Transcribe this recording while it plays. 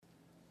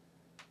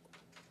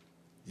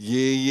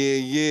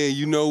Yeah.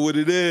 You know what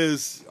it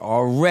is.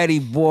 Already,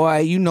 boy.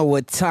 You know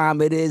what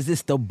time it is.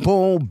 It's the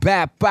Boom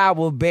Bap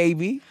Hour,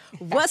 baby.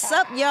 What's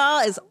up,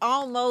 y'all? It's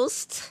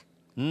almost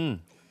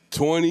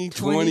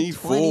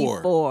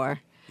 2024.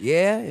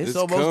 Yeah, it's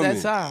almost coming.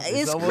 that time.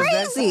 It's almost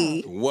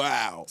crazy. that time.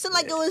 Wow. So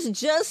like it was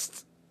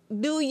just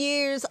New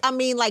Year's. I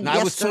mean, like No,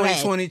 it was yesterday.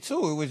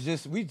 2022. It was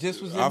just we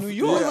just was in New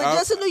York. We were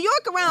just in New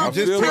York around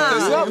just this picked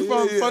us time.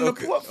 up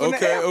from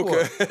the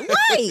airport.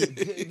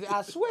 Right.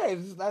 I swear,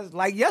 it's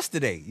like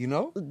yesterday, you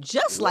know?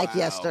 Just like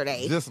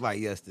yesterday. Just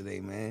like yesterday,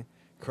 man.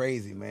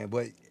 Crazy, man.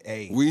 But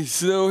hey, We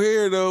still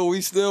here though.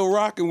 We still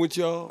rocking with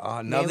y'all.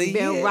 another We've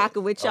been year.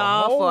 rocking with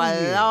y'all for a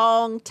year.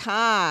 long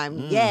time.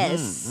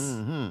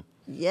 Yes.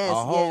 Yes, A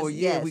whole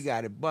year. yes. We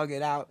got it bugged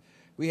out.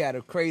 We had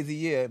a crazy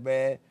year,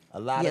 man. A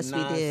lot Yes, of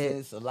we did.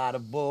 nonsense, a lot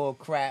of bull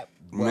crap,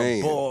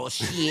 Man.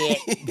 bullshit.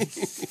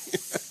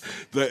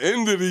 The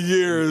end of the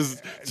year is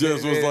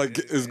just was like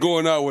it's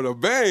going out with a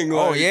bang.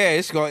 Oh Like, yeah,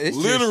 it's going. It's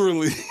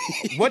literally.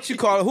 Just, what you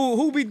call it?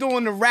 Who be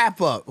doing the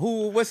wrap up?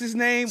 What's his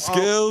name?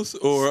 Skills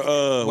or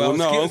well,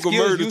 no, Skills- Uncle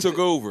Skills Murder used took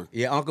to- over.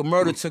 Yeah, Uncle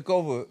Murder took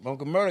over.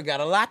 Uncle Murder got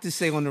a lot to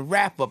say on the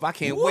wrap up. I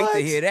can't wait What? to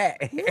hear that.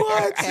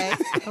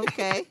 What?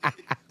 Okay.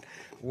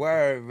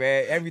 Word,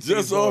 man. Everything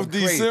Just off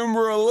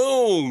December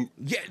alone.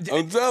 Yeah,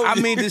 I'm telling I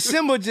you. mean,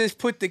 December just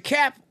put the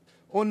cap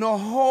on the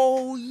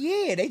whole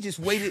year. They just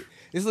waited.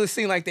 This little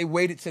seem like they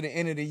waited to the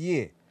end of the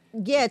year.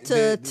 Yeah, To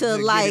get to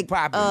it like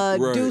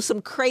poppin'. Right. do some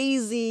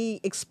crazy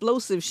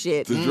explosive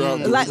shit. To drop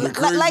the Like-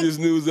 craziest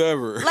news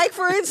ever. Like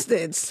for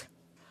instance,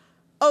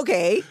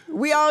 okay,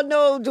 we all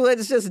know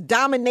what's just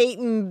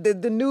dominating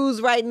the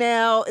news right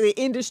now, the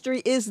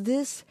industry, is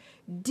this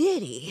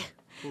Diddy.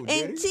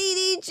 And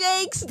TD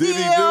Jakes Did he do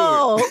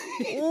deal.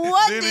 it?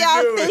 What Did do he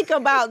y'all do it? think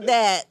about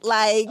that?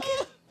 Like,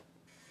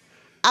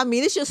 I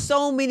mean, it's just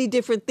so many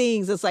different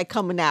things that's like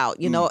coming out,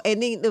 you know.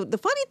 And then the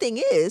funny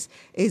thing is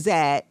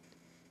that,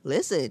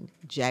 listen,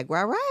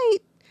 Jaguar Wright.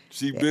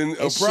 She been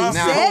a She prophet.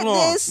 Now, said hold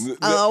on. this a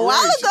Right,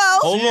 while she- ago.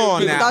 Hold She has on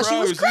been now. a Thought she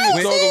was prophet. She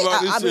was crazy. talking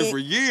about this I shit mean, for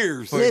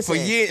years. For Listen.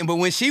 years, but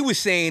when she was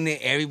saying it,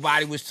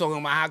 everybody was talking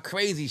about how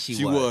crazy she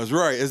She was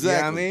right, exactly. You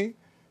know what I mean?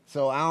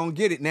 So I don't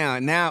get it now.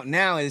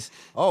 Now it's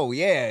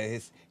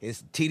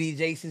it's TD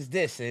Jakes is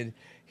this and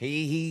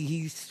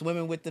he's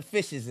swimming with the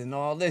fishes and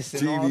all this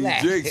and all TD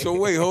that. Jakes. So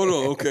wait, hold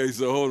on. Okay,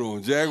 so hold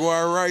on.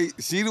 Jaguar Wright,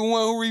 she the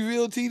one who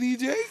revealed TD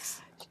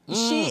Jakes?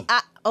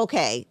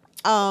 Okay.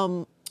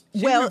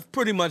 She Well,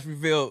 pretty much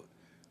revealed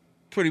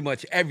pretty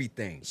much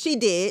everything. she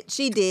did.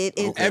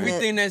 And, Okay.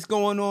 Everything that's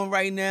going on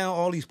right now,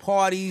 all these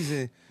parties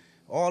and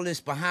all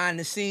this behind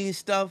the scenes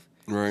stuff.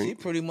 Right. She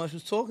pretty much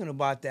was talking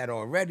about that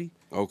already.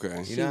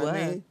 Okay. You know what I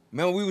was. mean?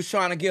 Remember we was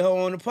trying to get her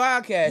on the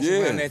podcast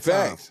Yeah, around that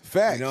facts, time.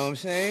 facts. You know what I'm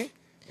saying?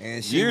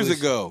 And she Years was-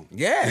 ago.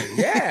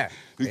 Yeah.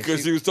 Because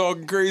And she was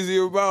talking crazy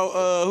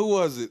about who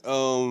was it?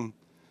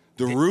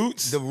 The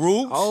Roots. the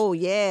Roots. oh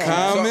yeah.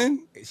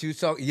 Common. She was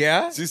talking.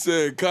 Yeah. She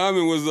said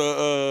Common was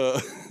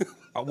a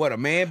What, a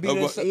man beat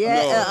or something?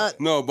 Yeah,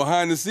 no,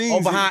 behind the scenes.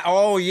 Oh, behind.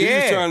 Oh, He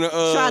yeah. was trying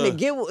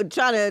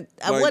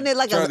wasn't it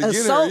like trying an to get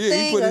her. assault Yeah, he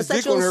thing, put a his dick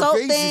sexual on her assault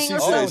face, thing and or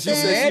she something?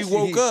 said she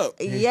woke up.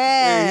 Yeah.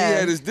 And he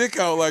had his dick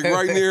out like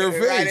right near her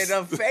face. Right in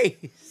her face.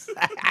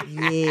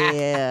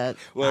 Yeah.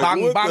 Like,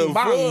 Bang, what bang, the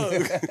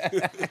bang.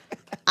 fuck?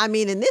 I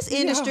mean, in this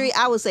industry,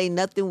 I would say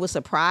nothing would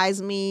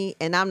surprise me,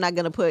 and I'm not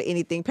gonna put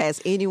anything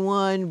past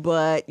anyone.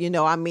 But you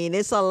know, I mean,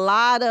 it's a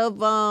lot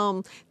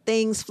of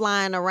things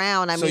flying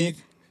around. I mean,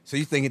 So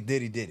you think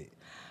Diddy did it?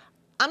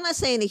 I'm not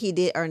saying that he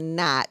did or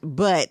not,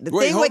 but the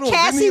Wait, thing hold with on. Didn't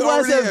Cassie he was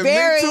already a admit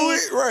very to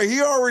it? Right.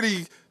 He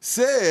already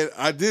said,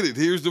 "I did it.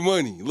 Here's the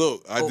money.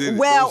 Look, I did it."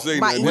 well, Don't say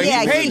right, nothing. Well,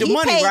 yeah, he paid the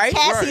money, paid right?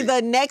 Cassie Right.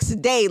 the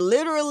next day,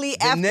 literally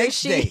The after next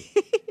she. day.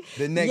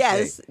 The next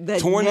yes, day. the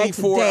 24 next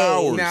day.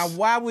 hours. Now,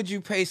 why would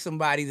you pay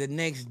somebody the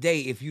next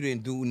day if you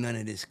didn't do none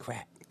of this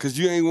crap? Because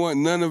you ain't want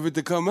none of it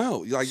to come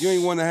out. Like, you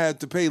ain't want to have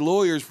to pay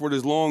lawyers for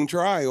this long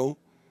trial.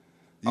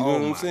 You know Oh,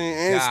 what I'm my saying?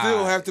 And God.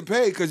 still have to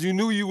pay because you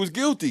knew you was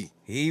guilty.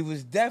 He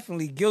was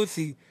definitely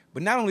guilty.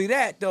 But not only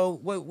that, though,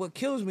 what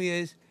kills me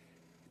is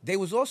they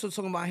was also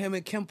talking about him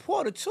and Kim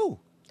Porter, too.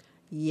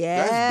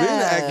 Yeah, That's been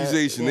the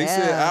accusation. They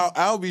said, yeah.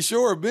 I'll be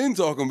sure been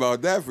talking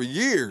about that for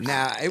years.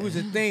 Now, it was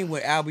a thing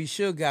where Albie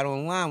Suge got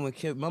online when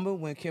remember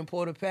when Kim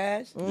Porter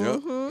passed? Yep.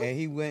 Mm-hmm. And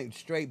he went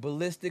straight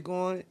ballistic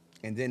on it.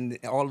 And then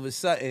all of a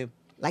sudden,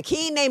 Like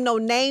he ain't named no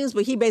names,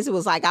 but he basically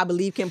was like, I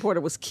believe Kim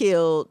Porter was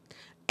killed,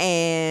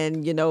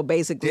 and you know,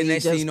 basically then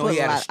next just thing you know, put he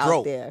a had a lot out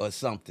stroke there. or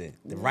something.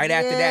 Right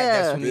after that,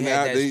 that's when he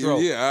Then had that stroke.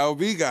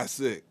 LB got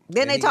sick.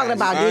 Then they he talking got-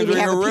 about did he Andre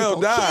having Harrell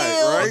people died,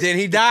 killed? right? And then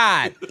he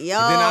died. Yo.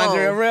 And then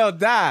Andre Harrell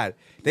died.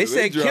 They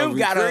said Kim dropping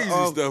got crazy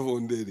a. stuff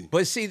on Diddy.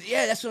 But see,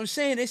 yeah, that's what I'm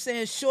saying. They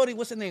saying Shorty,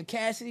 what's her name?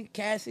 Cassie.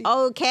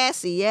 Oh,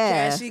 Cassie,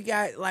 yeah. Cassie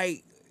got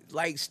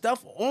like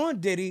stuff on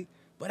Diddy,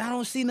 but I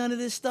don't see none of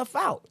this stuff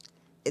out.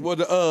 Well,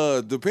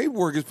 the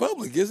paperwork is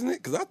public, isn't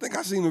it? Because I think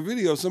I seen a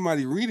video of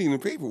somebody reading the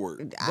paperwork.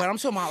 But I'm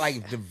talking about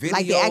like the videos.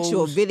 Like the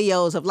actual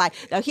videos of like.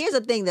 Now, here's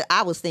the thing that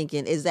I was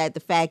thinking is that the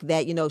fact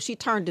that, she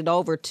turned it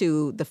over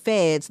to the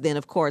feds, then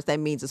of course that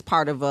means it's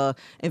part of a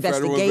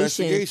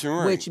investigation,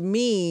 right. which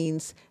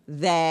means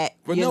that,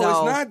 But no,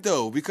 it's not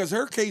though, because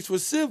her case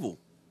was civil.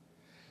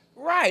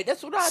 Right,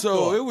 that's what I thought.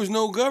 So it was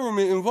no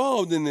government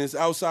involved in this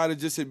outside of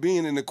just it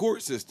being in the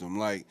court system.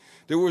 Like,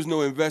 there was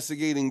no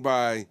investigating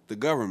by the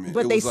government.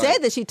 But they said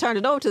that she turned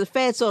it over to the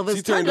feds. So if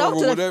it's turned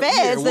over to the feds,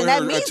 yeah, then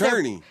that her means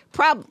attorney.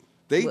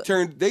 They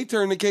turned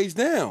the case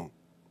down.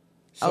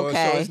 So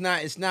it's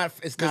not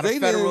a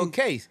federal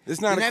case. It's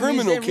not a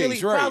criminal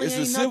case, right? It's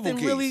a civil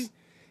case. Really,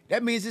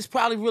 that means it's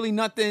probably really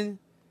nothing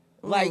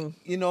like,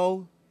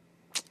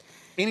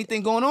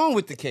 anything going on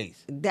with the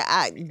case.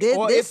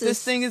 If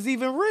this thing is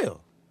even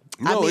real.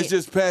 No, it's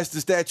just past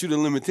the statute of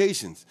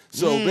limitations.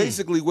 So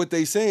basically what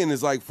they saying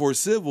is like for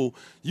civil,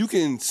 you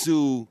can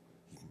sue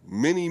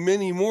many,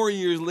 many more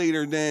years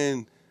later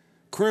than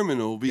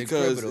criminal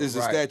because it's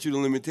a statute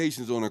of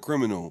limitations on a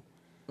criminal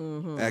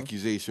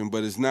accusation,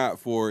 but it's not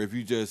for if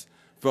you just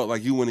felt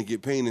like you want to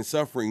get pain and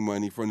suffering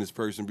money from this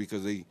person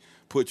because they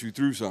put you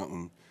through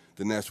something.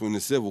 Then that's when the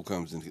civil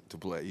comes into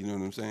play. You know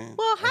what I'm saying?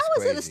 Well, how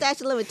is it a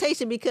statute of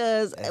limitation?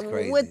 Because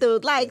with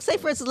say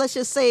for instance, let's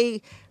just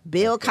say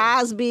Bill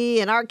Cosby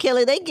and R.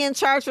 Kelly, they getting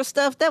charged for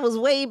stuff that was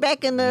way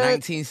back in the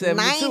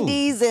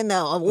 1972. 90s and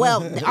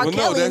R.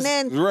 Kelly and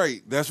then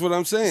right. That's what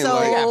I'm saying. So,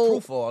 they got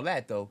proof of all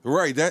that though.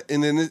 Right. That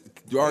and then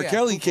the R.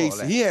 Kelly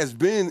case, he has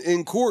been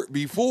in court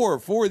before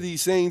for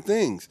these same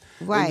things.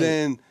 Right. And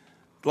then.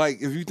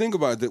 Like, if you think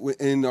about it,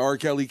 in the R.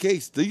 Kelly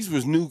case, these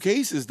was new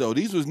cases, though.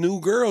 These was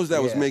new girls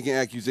that was making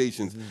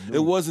accusations. It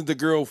wasn't the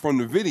girl from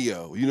the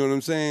video. You know what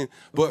I'm saying?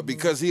 But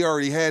because he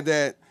already had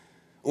that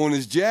on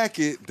his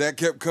jacket, that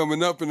kept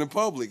coming up in the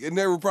public. It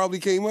never probably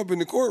came up in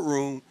the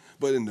courtroom,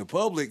 but in the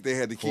public, they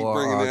had to keep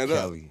bringing that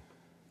up.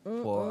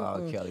 Poor R.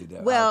 Kelly.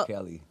 R. Well,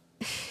 Kelly.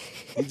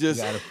 He just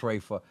You gotta pray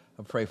for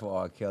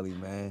R. Kelly,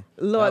 man.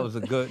 Lord. That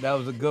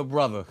was a good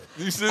brother.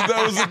 You said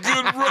that was a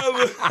good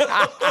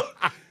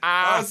brother.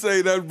 I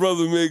say that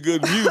brother made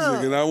good music,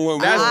 and I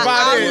want That's more.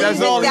 about it.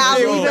 That's all he I'll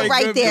did. leave it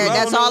right there.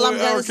 That's all I'm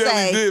gonna R. Kelly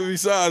say. did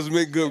besides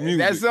make good music.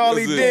 That's all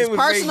he did was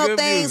Personal make good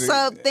things, music.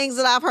 some things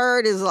that I've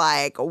heard is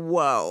like,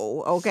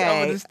 whoa, Some of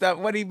okay. the stuff.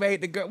 What he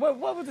made the girl. What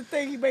was the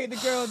thing he made the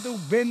girl do?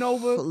 Bend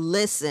over.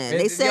 Listen, Yo,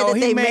 they said that he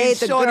they made made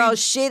the Shorty- girl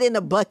shit in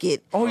the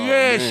bucket. Oh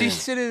yeah, man. she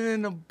sitting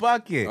in the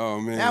bucket. Oh,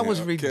 man. that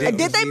was Okay. ridiculous.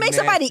 Did they make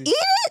somebody eat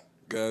it?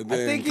 God I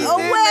damn, think he Kelly. Oh,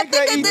 did. well, I make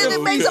her think eat they the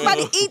did make food.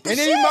 somebody eat the And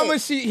then shit. you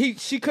remember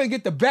she couldn't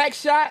get the back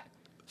shot.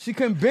 She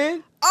couldn't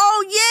bend.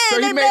 Oh yeah,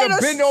 So they he made her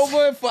us bend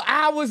over for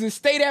hours and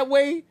stay that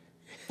way.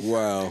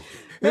 Wow.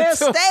 They'll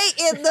stay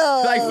in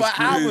the Like for That's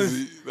hours.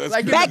 crazy. That's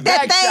Like crazy. back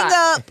that back thing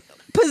shot. up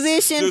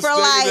position Just for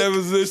stay like. in that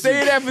position. Stay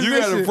in that You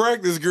gotta position.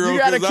 practice, girl. You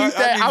gotta 'cause keep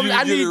that.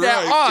 I need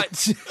that right.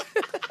 arch.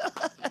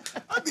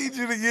 I need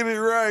you to get it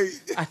right.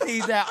 I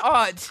need that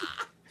arch.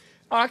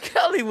 R.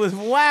 Kelly was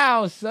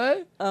wild,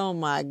 son. Oh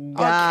my R. Kelly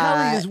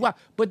god! is wild.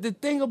 But the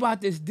thing about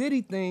this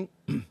Diddy thing.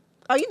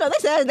 Oh, they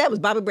said that was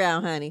Bobby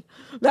Brown, honey.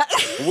 Wait,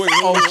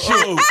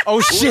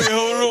 Oh shit. Wait,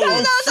 hold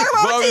on. talking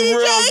about Bobby TD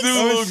Brown Jakes?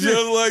 do look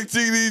just like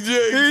TD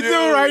Jakes. He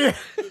do right here.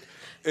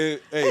 Hey,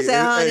 I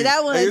said, honey,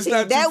 that one- it's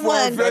not that too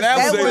one- far-fetched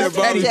that to one say that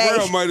Bobby Teddy.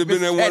 Brown might have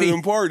been at one of Teddy.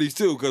 them parties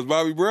too, because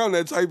Bobby Brown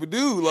that type of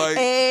dude. Like,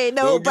 Ain't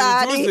don't get it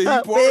nobody twisted,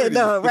 up he partied. in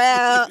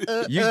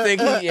around. You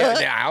think he?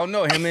 Yeah, I don't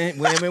know him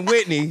and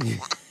Whitney.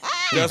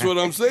 That's what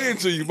I'm saying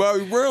to you,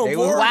 Bobby Brown. They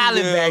was partied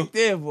wilding now. back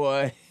there,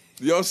 boy.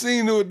 Y'all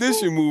seen the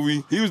Audition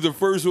movie? He was the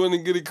first one to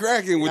get it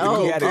cracking with the Oh,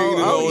 cocaine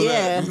and all yeah.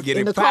 that. You get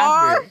in it the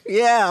car, poppin'.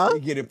 yeah. You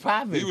get it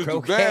popping. He was the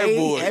Cocaine, bad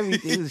boy.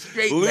 everything. He was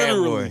straight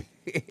Literally.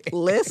 bad boy.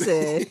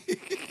 Listen,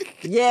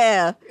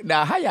 yeah.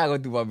 Now, how y'all gonna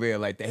do my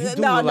man like that? He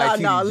do No, look like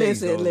no. TD Jakes,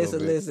 though, a little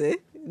bit. Listen.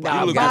 He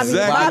No, look Bobby,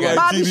 exactly like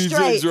Bobby TD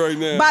straight. Jakes right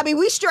now. Bobby,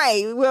 we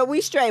straight. Well,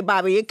 we straight,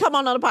 Bobby. Come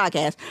on the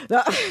podcast.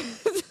 No.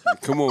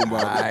 Come on, All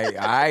Bobby.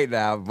 right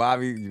now,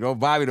 Bobby. You know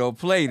Bobby don't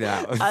play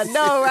now. I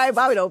know, right?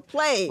 Bobby don't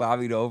play.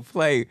 Bobby don't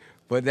play.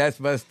 But that's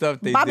my stuff.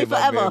 They Bobby did my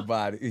forever. man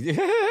Bobby.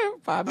 Yeah,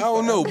 Bobby. I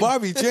don't know. forever.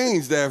 Bobby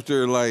changed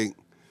after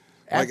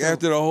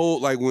after the whole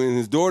when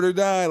his daughter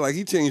died. Like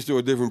he changed to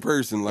a different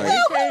person. Like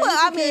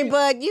I mean,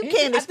 but you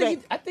can't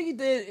expect. I think he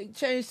did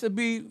change to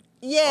be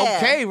Yeah.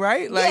 okay,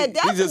 right? Like,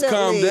 yeah, he just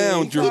calmed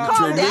definitely. down He calmed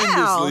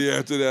tremendously down.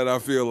 after that. I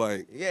feel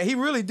like. yeah, he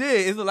really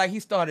did. It's like he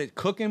started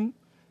cooking,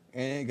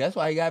 and that's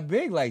why he got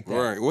big like that.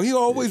 Right. Well, he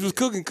always was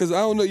cooking because I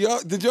don't know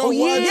y'all. Did y'all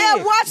watch? Yeah,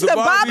 watch the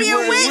Bobby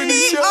and Whitney.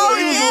 show? Oh,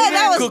 He yeah,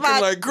 that was cooking my-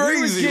 like He was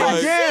crazy. getting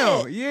Like,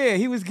 down. Yeah,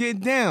 he was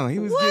getting down. He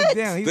was What?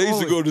 getting down. He they used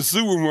to always- go to the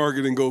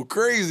supermarket and go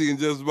crazy and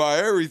just buy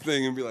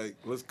everything and be like,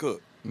 "Let's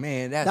cook."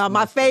 Man, that's Now, my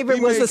messed up. favorite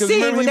He was made- the 'cause scene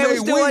remember when he they was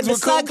made doing wings the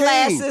with cocaine.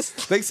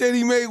 sunglasses. They said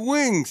he made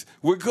wings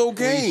with He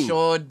cocaine.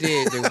 sure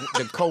did.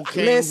 The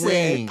cocaine Listen.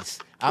 wings.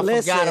 I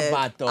forgot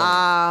about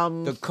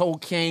those. The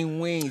cocaine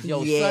wings.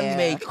 Yo, yeah. son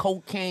made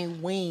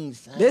cocaine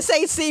wings. Son. This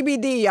ain't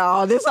CBD,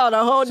 y'all. This on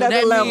a whole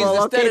nother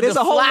level. Okay, this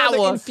a whole flour,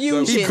 other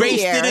infusion he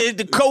graced here. it in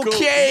the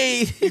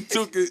cocaine. He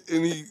took it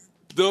and he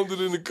dumped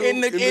it in the coke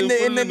and then put it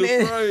in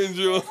the frying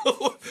jar.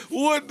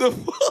 What the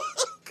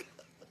fuck?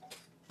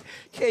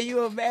 Can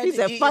you imagine? He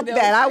said, "Fuck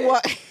that! I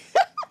want."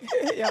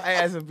 Your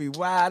ass would be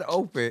wide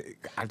open.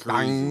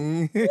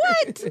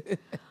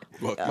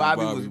 What?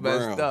 Bobby was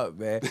messed up,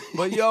 man.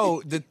 But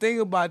yo, the thing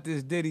about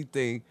this Diddy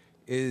thing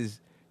is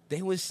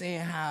they was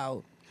saying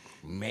how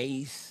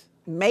Mace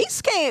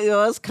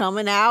was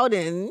coming out,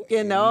 and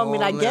I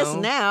mean, I guess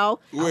now.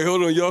 Wait,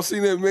 hold on. Y'all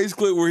seen that Mace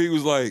clip where he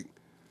was like,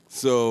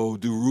 "So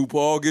do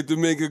RuPaul get to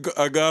make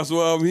a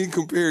gospel album?" He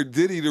compared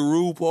Diddy to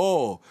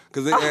RuPaul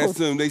because they asked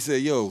him. They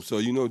said, "Yo, so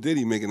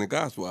Diddy making a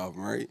gospel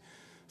album, right?"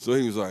 So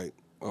he was like,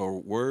 "Oh,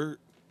 word."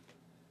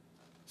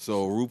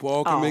 So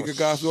RuPaul can make a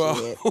gospel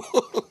album.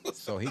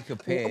 So he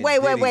compared.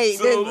 Wait.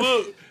 So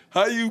look,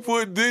 how you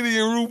put Diddy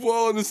and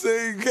RuPaul in the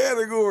same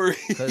category?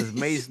 Because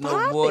Mace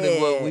know more than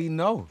what we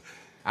know.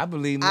 I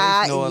believe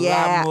Mace know a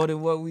lot more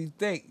than what we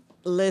think.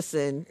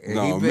 Listen.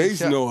 No,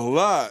 Mace know a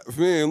lot.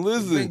 Man,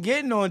 listen. He been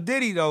getting on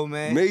Diddy, though,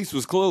 man. Mace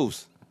was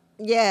close.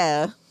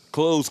 Yeah.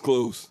 Close.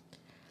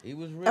 He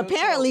was real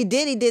Apparently,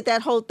 Diddy did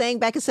that whole thing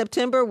back in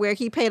September where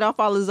he paid off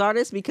all his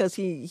artists because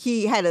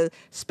he had a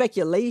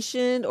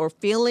speculation or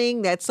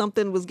feeling that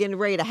something was getting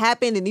ready to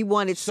happen, and he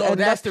wanted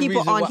enough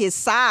people on his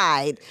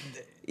side.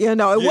 It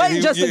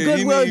wasn't just a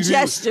goodwill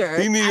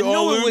gesture. He need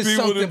all them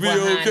people to be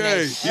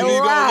okay. He need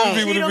all them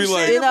people to be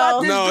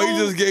like, no,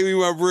 he just gave me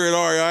my bread.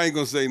 All right, I ain't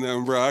gonna say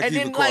nothing, bro. I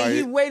keep it quiet. And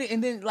then, he waited,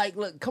 and then,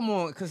 look, come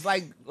on, because,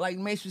 like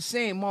Mace was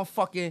saying,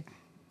 motherfucking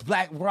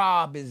Black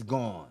Rob is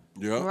gone.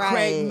 Yeah. Right.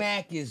 Craig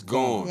Mack is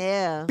gone.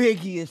 Yeah.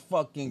 Biggie is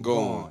fucking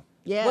gone.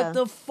 Yeah. What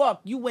the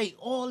fuck? You wait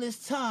all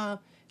this time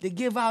to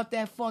give out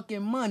that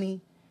fucking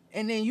money,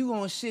 and then you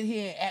gonna sit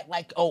here and act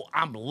like, oh,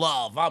 I'm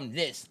love, I'm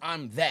this,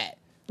 I'm that.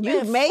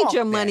 You've made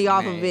your money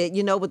off of it,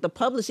 with the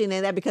publishing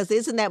and that, because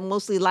isn't that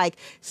mostly like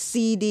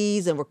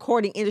CDs and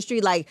recording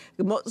industry? Like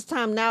most of the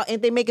time now,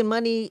 ain't they making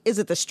money? Is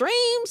it the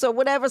streams or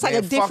whatever? It's like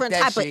a different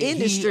type of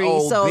industry.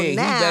 So Big.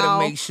 now he better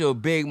make sure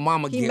Big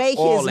Mama get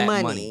all that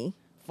money.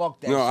 Fuck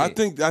that shit. No,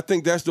 I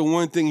think that's the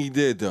one thing he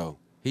did though.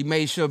 He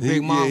made sure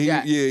Big Mama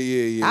got.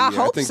 Yeah. I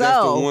hope think so.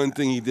 that's the one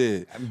thing he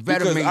did.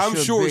 Better make I'm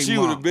sure Big she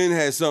would have been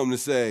had something to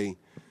say.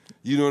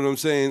 You know what I'm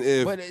saying?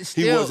 If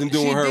still, he wasn't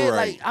doing her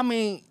right. Like, I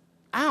mean,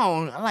 I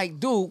don't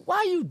dude.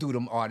 Why you do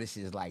them artists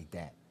like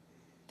that?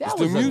 It's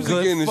the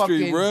music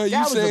industry, bro.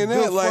 You saying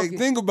that? Like,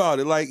 think about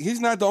it. Like, he's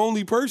not the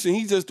only person.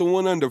 He's just the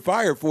one under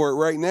fire for it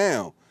right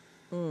now.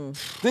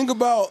 Think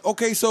about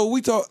so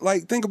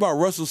think about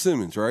Russell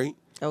Simmons, right?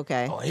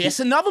 Okay. Oh, here's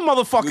another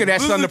motherfucker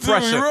that's under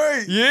pressure.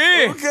 Right?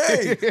 Yeah.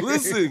 Okay.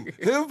 Listen,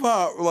 hip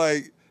hop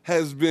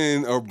has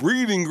been a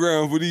breeding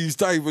ground for these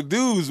type of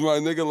dudes, my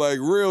nigga. Like,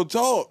 real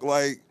talk,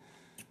 like.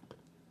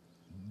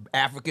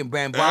 Africa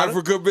Bambaataa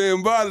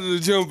to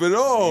jump it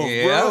off,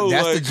 bro.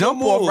 That's the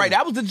jump off, right?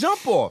 That was the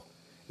jump off.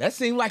 That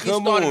seemed like it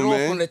started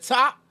off from the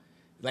top.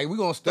 Like, we're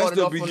gonna start it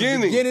off from the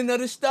beginning of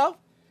the stuff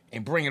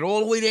and bring it all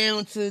the way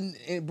down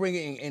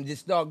and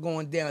just start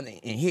going down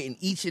and hitting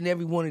each and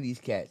every one of these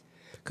cats.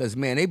 Cause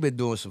man, they've been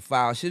doing some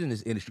foul shit in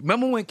this industry.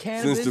 Remember when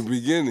Cannabis? Since the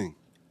beginning.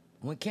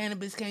 When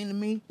Cannabis came to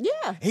me?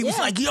 Yeah. He was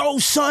like, yo,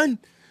 son,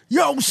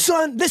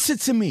 listen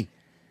to me.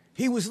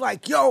 He was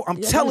like, yo,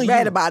 I'm telling you. He was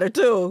mad about it,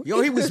 too.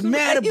 Yo, he was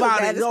mad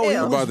about it.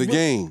 Yo, about the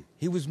game.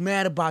 He was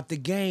mad about the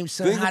game,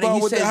 son. Think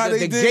about how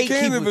they did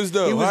Cannabis,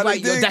 though. He was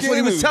like, yo, that's what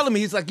he was Cannabis. telling me.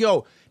 He's like,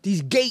 yo,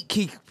 these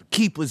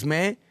gatekeepers,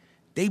 man,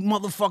 they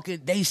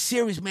motherfucking, they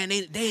serious, man.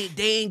 They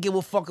ain't give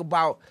a fuck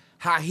about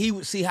how he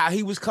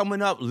was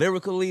coming up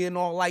lyrically and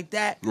all like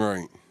that.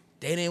 Right.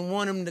 They didn't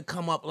want him to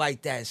come up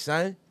like that,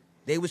 son.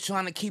 They was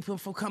trying to keep him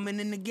from coming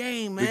in the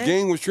game, man. The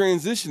game was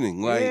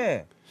transitioning.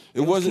 Like,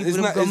 it wasn't. It's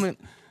not.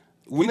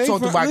 We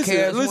talked about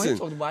Cass.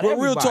 Listen, but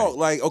real talk.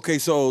 Like, okay,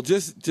 so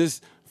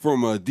just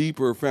from a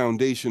deeper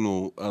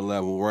foundational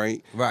level,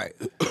 right? Right.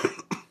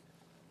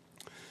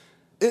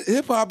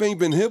 Hip hop ain't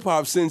been hip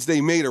hop since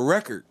they made a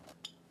record.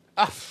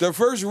 The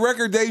first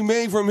record they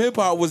made from hip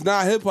hop was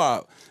not hip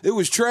hop. It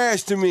was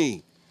trash to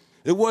me.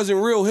 It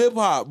wasn't real hip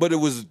hop, but it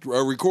was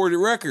a recorded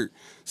record.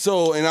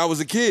 So, and I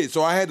was a kid,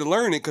 so I had to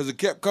learn it because it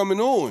kept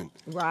coming on.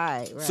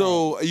 Right.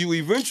 So you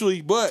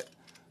eventually, but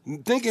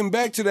thinking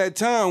back to that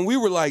time, we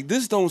were like,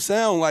 this don't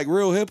sound like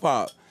real hip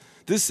hop.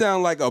 This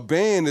sound like a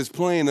band that's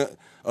playing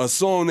a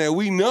song that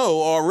we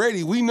know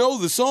already. We know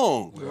the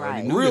song.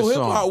 Right. Real hip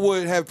hop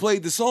would have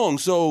played the song.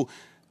 So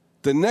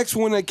the next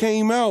one that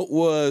came out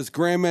was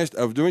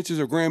Adventures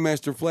of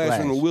Grandmaster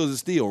Flash on the Wheels of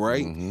Steel,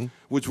 right? Mm-hmm.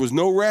 Which was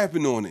no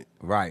rapping on it.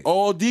 Right.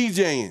 All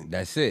DJing.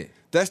 That's it.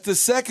 That's the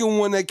second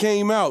one that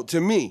came out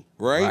to me,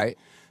 right? Right.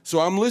 So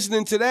I'm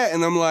listening to that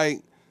and I'm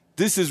like,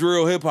 this is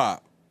real hip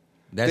hop.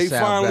 They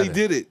finally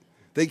did it.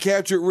 They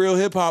captured real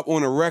hip hop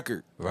on a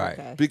record. Right.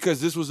 Okay. Because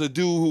this was a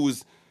dude who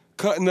was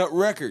cutting up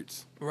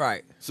records.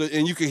 Right. So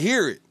and you could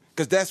hear it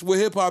because that's what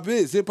hip hop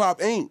is. Hip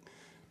hop ain't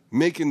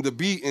making the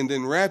beat and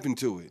then rapping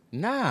to it.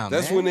 Nah,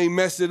 that's man. when they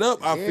messed it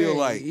up. I feel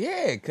like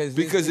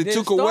because it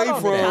took away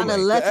from kind of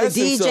left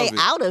the DJ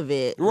out of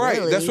it. Right,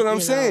 really. that's what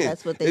I'm saying.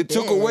 That's what they did.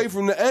 Took away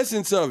from the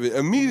essence of it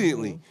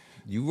immediately.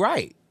 You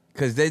right,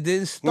 because they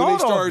didn't start when they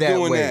started off that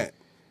doing way. that.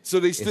 So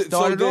they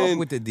started off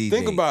with the DJ.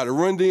 Think about it.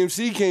 Run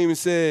DMC came and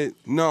said,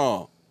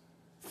 "No,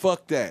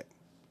 fuck that.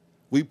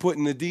 We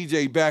putting the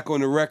DJ back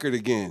on the record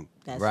again."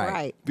 That's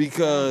right.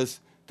 Because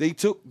they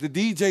took the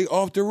DJ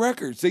off the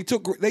records. They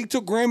took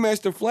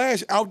Grandmaster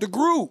Flash out the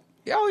group.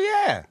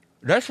 Oh yeah,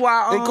 that's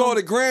why they called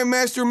it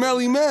Grandmaster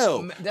Melly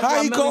Mel.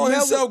 How he calling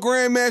himself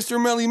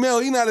Grandmaster Melly Mel?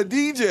 He not a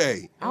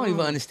DJ. I don't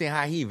even understand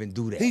how he even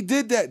do that. He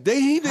did that.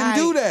 He didn't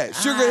do that.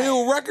 Sugar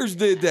Hill Records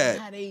did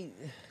that.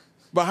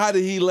 But how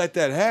did he let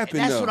that happen?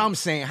 That's what I'm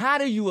saying. How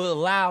do you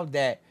allow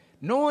that,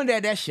 knowing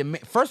that that's your man?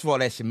 First of all,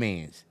 that's your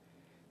man's.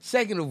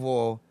 Second of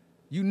all,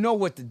 you know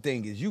what the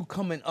thing is. You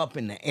coming up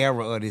in the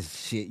era of this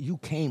shit. You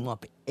came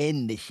up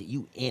in this shit.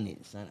 You in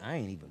it, son. I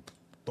ain't even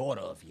thought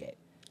of yet.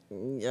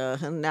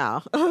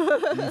 No.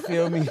 You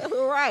feel me?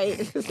 Right.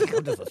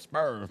 I'm just a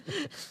sperm.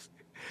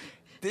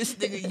 This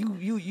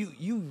nigga,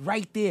 you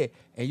right there,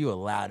 and you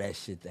allow that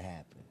shit to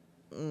happen.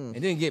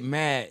 And then get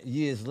mad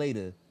years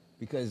later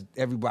because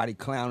everybody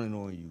clowning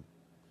on you.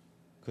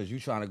 Because you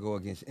trying to go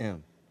against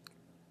M.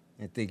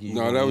 And thinking you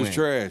No, that was win.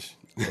 trash.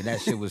 And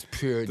that shit was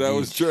pure. That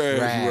was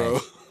trash, bro.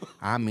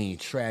 I mean,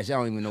 trash. I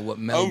don't even know what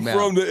Melly Mel.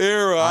 I'm from the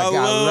era. I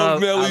love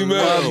Melly Mel.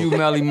 I love you,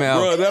 Melly Mel.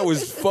 Bro, that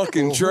was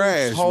fucking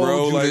trash,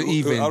 bro. You like, to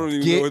even I don't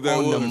even get know what that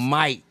on was. the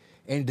mic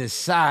and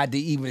decide to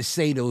even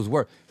say those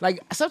words.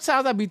 Like,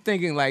 sometimes I be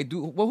thinking, like,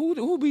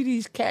 who be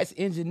these cats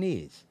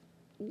engineers?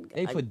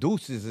 They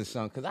producers or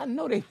something, because I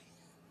know they...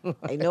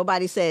 Ain't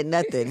nobody said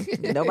nothing.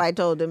 Nobody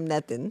told them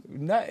nothing.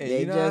 Nothing. They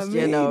you know just, what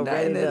I mean? nothing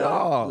Nothing at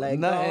all. Like,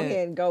 nothing. go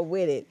ahead and go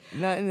with it.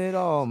 Nothing at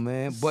all,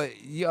 man.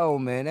 But yo,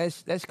 man,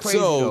 that's crazy.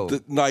 So, though.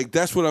 like,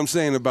 that's what I'm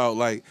saying about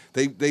like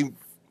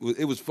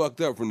it was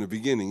fucked up from the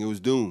beginning. It was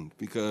doomed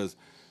because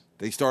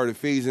they started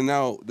phasing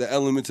out the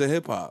elements of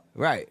hip hop.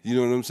 Right. You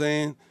know what I'm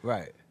saying?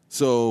 Right.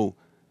 So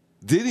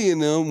Diddy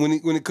and them, when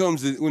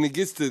it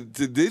gets to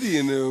Diddy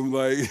and them,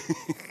 like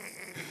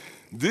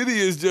Diddy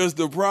is just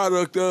a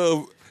product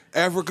of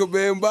Africa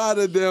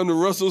Bambaataa down to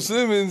Russell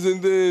Simmons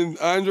and then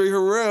Andre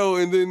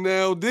Harrell and then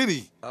now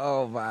Diddy.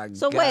 Oh my God.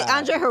 So wait,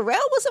 Andre Harrell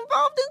was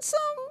involved in some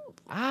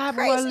I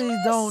really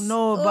don't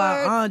know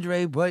about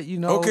Andre, but you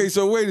know. Okay,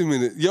 so wait a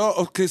minute.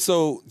 Y'all, okay,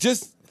 so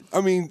just,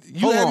 I mean,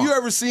 have you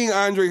ever seen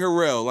Andre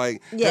Harrell?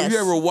 Like, yes. Have you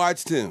ever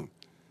watched him?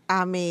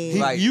 I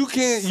mean, you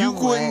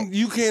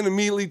can't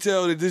immediately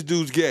tell that this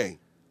dude's gay.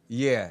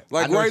 Yeah.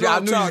 Like right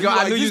off top,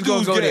 I knew you was going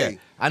to go there.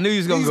 I knew you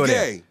was going to go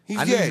there. He's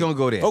I gay. knew you was going to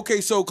go there.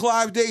 Okay, so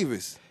Clive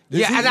Davis.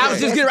 Yeah, and I was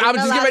just getting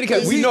ready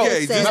because we know.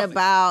 He said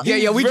about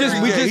we just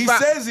he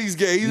says he's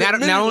gay.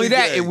 Not only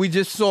that, we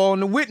just saw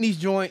on the Whitney's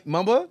joint,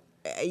 remember?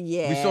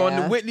 Yeah. We saw on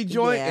the Whitney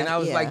joint, and I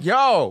was like,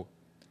 yo,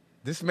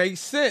 this makes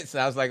sense.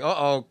 I was like,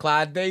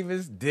 Clyde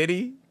Davis,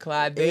 Diddy,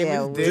 Clyde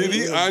Davis,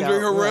 Diddy, Andre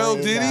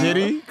Harrell,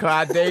 Diddy,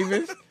 Clyde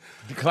Davis.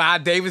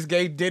 Clyde Davis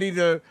gave Diddy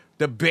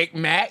the Big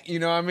Mac, you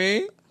know what I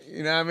mean?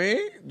 You know what I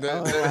mean?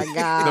 My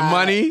God. The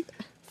money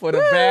for the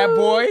bad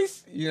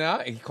boys, you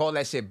know? He called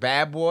that shit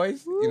bad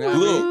boys, you know what I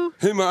mean?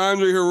 Look, him and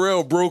Andre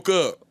Harrell broke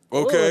up.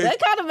 Okay, ooh, that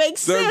kind of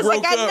makes sense. That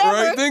broke up,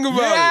 right? Think about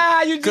it.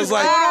 Yeah, you just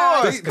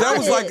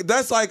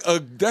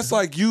that's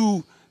like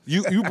you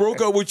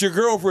broke up with your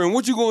girlfriend.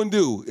 What you gonna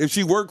do if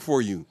she worked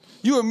for you?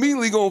 You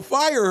immediately gonna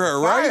fire her,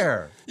 right? Fire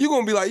her. You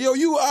gonna be like, yo,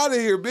 you out of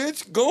here,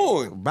 bitch.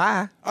 Going.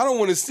 Bye. I don't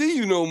want to see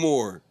you no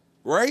more,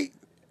 right?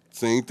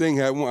 Same thing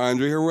happened with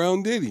Andre Harrell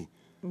and Diddy.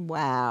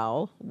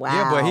 Wow.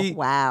 Yeah, but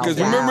Because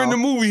remember in the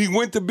movie, he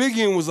went to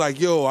Biggie and was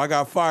like, yo, I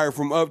got fired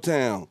from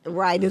Uptown.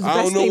 Right. I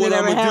don't know what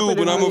I'm going to do,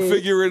 but I'm going to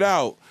figure it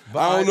out. But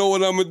I don't know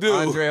what I'm going to do.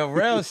 Andre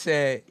Harrell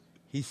said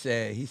he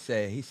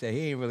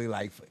ain't really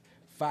like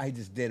fire. He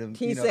just did him.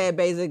 He said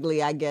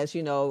basically, I guess,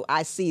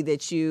 I see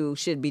that you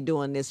should be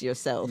doing this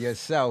yourself.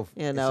 So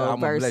I'm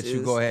going to let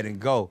you go ahead and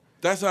go.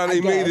 That's how they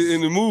made it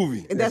in the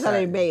movie. That's how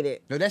they made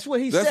it. No, that's what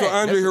he said. That's what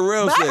Andre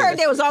Harrell said. But I heard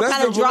there was all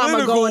kind of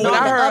drama going on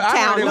in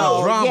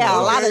Uptown. Yeah,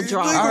 a lot of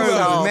drama. I heard there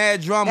was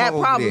mad drama that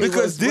over there.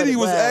 Because Diddy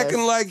was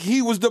acting like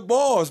he was the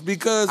boss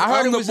because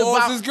I'm the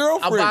boss's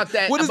girlfriend.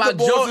 What does the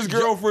boss's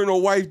girlfriend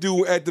or wife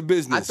do at the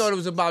business? I thought it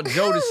was about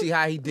Jodeci,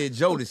 how he did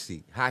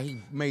Jodeci, how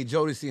he made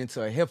Jodeci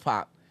into a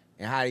hip-hop,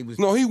 and how he was...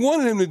 No, he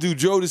wanted him to do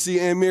Jodeci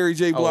and Mary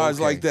J. Blige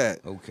like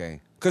that.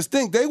 Okay. Because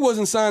they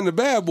wasn't signed to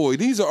Bad Boy.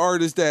 These are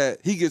artists that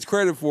he gets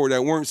credit for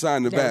that weren't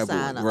signed to Bad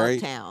Boy, right?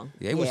 Uptown.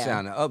 Yeah, they was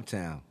signed to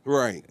Uptown.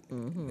 Right.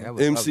 Mm-hmm. That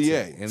was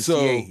MCA. Uptown.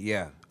 So, MCA,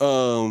 yeah.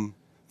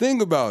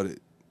 Think about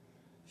it.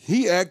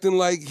 He acting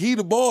like he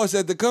the boss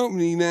at the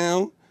company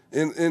now,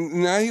 and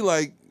now he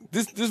like,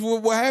 this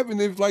what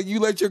happened if like you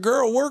let your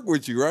girl work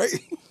with you, right?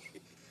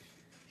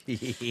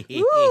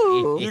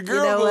 Ooh, your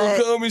girl gonna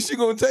come and she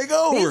gonna take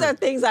over. These are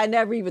things I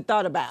never even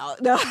thought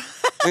about.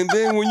 And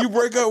then when you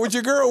break up with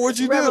your girl, what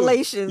you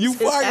Revelations. do? You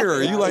fire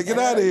her. You like, get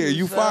out of here.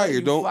 You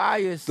fired.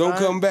 Don't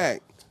come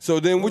back. So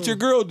then what your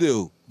girl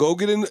do?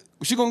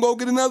 She gonna go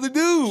get another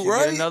dude,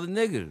 right? Get another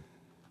nigga.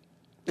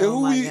 And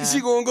who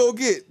she gonna go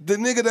get? The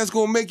nigga that's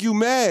gonna make you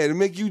mad and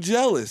make you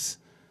jealous.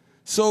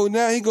 So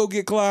now he go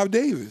get Clive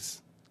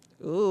Davis.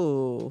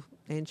 Ooh,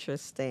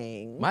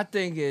 interesting. My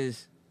thing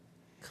is,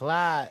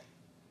 Clyde,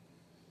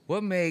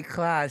 what made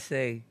Clyde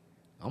say,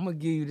 I'm gonna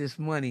give you this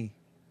money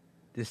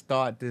to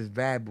start this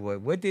bad boy?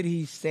 What did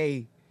he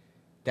say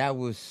that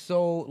was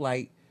so,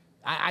 like,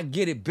 I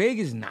get it, Big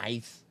is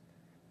nice,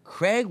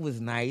 Craig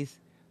was nice,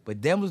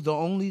 but them was the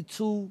only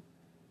two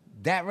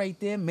that right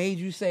there made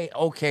you say,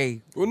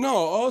 okay. Well, no,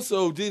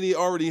 also Diddy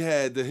already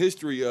had the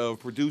history of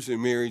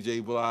producing Mary J.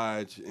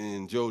 Blige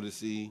and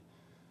Jodeci.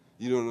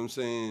 You know what I'm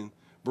saying?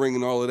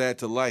 Bringing all of that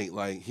to light.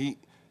 Like, he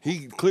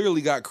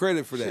clearly got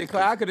credit for that. Shit,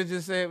 I could have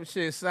just said,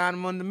 shit, sign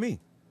him under me.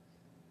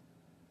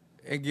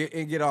 And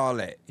get all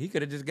that. He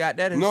could have just got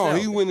that himself. No,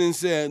 he went and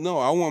said, no,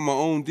 I want my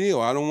own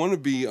deal. I don't want to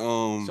be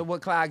So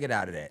what Clyde get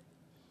out of that?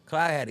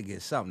 Clyde had to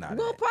get something out of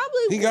that.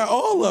 Probably. He got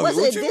all of it.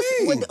 What you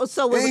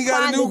mean? He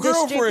got a new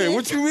girlfriend.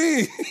 What you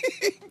mean?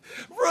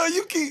 Bro,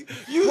 you keep...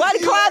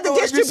 What, Clyde, the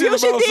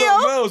distribution deal?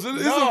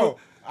 No,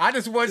 I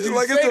just wanted you to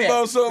like say it's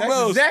about something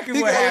That's else. Exactly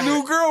he what got happened. a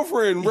new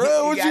girlfriend,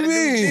 bro. What you mean? Got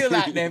a new deal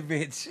out that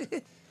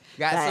bitch.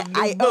 Got some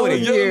new I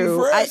booty.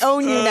 I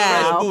own you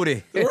now.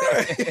 Booty.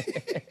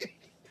 Right.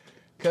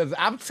 Because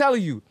I'm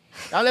telling you,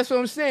 now that's what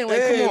I'm saying. Like,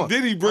 and come on.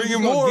 Did he bring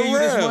him more more give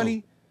around? You this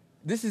money.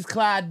 This is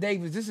Clyde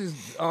Davis. This is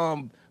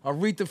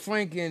Aretha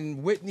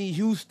Franklin, Whitney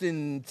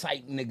Houston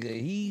type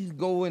nigga. He's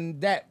going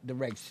that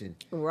direction.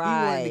 Right.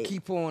 He wanted to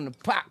keep her on the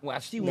pop while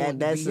she wanted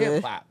to be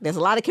hip hop. There's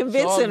a lot of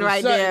convincing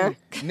right there.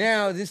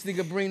 Now this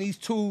nigga bring these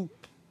two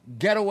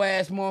ghetto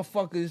ass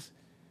motherfuckers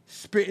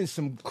spitting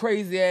some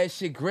crazy ass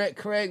shit.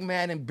 Craig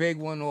Madden, Big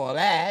One, all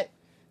that.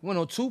 Went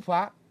on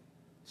Tupac.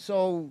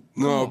 So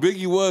no,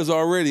 Biggie was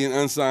already an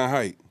unsigned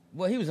hype.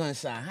 Well, he was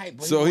unsigned hype.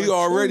 But so he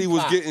already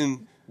was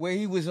getting where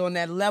he was on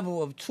that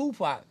level of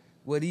Tupac.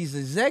 Where these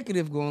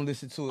executives gonna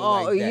listen to it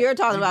like that. You're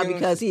talking about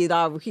because he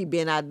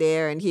been out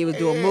there and he was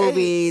doing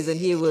movies and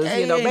he was,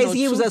 basically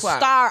he was a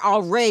star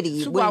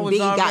already Tupac when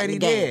Biggie got in the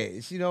game.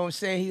 There. You know what I'm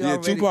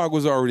saying? Tupac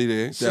was already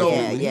there. So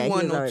he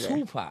wasn't no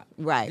Tupac.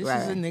 Right,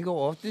 this is a nigga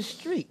off the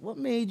street. What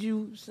made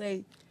you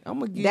say, I'm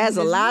gonna give That's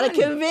you a this lot money?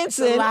 of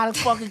convincing. That's a lot of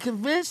fucking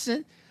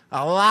convincing.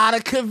 A lot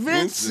of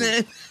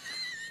convincing.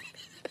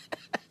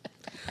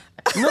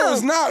 No,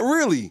 it's not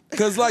really.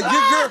 Because, like,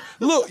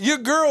 your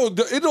girl,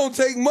 it don't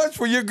take much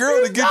for your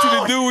girl to get you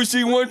to do what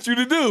she wants you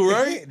to do,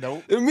 right?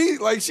 Nope. It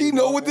means, like, she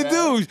know what to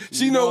do.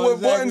 She know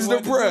what buttons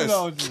to press.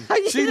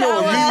 She know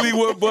immediately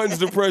what buttons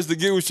to press to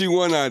get what she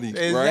want out of you,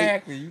 right?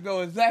 Exactly. You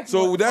know exactly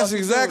So that's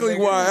exactly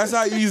why. That's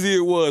how easy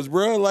it was,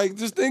 bro. Like,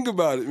 just think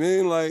about it,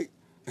 man. Like...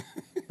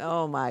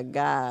 Oh my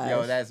God!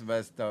 Yo, that's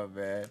messed up,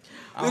 man.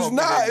 It's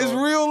not. It's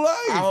real life.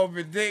 I hope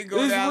it didn't go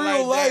down like that. It's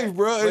real life,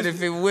 bro. But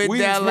if it went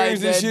down like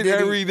that, we experience this shit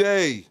every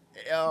day.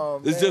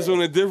 Oh, it's just on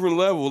a different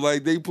level.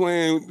 Like they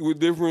playing with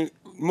different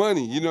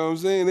money. You know what I'm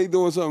saying? They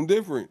doing something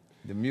different.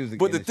 The music.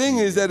 But the thing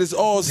is that it's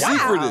all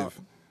secretive.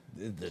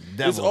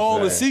 It's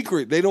all a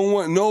secret. They don't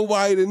want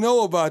nobody to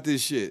know about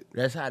this shit.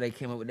 That's how they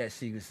came up with that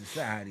secret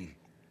society.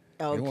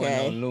 Okay. It wasn't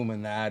no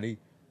Illuminati.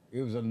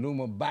 It was a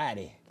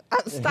Lumabody.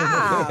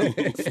 Stop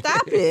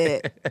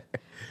it.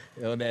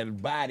 Yo,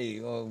 that body,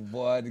 oh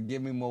boy, to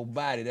give me more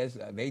body.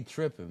 They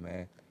tripping,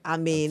 man. I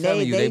mean,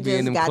 they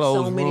just got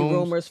so many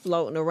rumors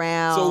floating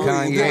around. So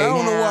I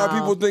don't know why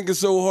people think it's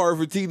so hard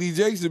for TD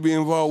Jakes to be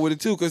involved with it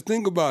too. Because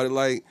think about it,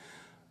 like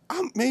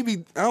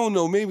maybe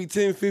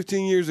 10,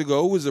 15 years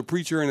ago, it was a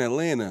preacher in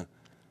Atlanta.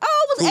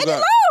 Oh, it was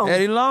Eddie Long.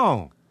 Eddie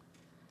Long.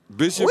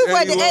 Bishop we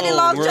went to Eddie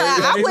Long. Right?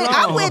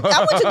 I went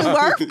to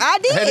Newark. I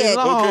did.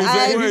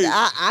 Okay,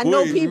 I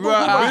know people who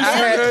were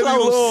very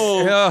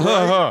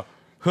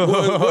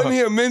close. Wasn't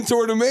he a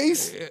mentor to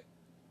Mace?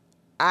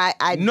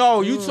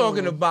 No, you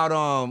talking about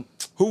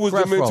who was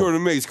Creflo. the mentor to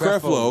Mace?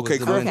 Creflo. Okay,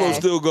 Creflo's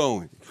still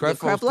going.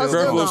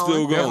 Creflo's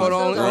still going.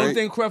 The only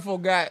thing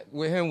Creflo got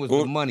with him was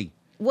the money.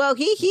 Well,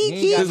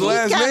 his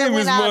last name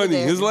is money.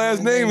 His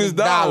last name is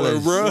dollar,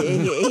 bro.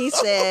 He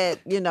said,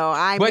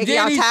 I ain't making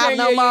y'all time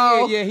no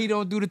more. Yeah, he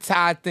don't do the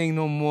tie thing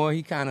no more.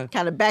 He kind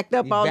of backed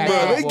up on that.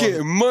 Bro, they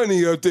getting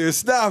money up there.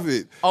 Stop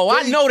it. Oh,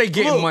 I know they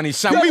getting money,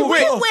 son. We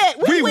went.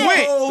 We went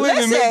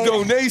and make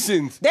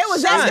donations. They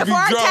was asking for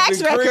our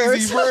tax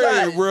records.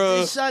 Bread,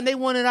 bro. Son, they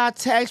wanted our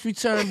tax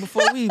return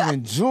before we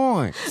even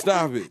joined.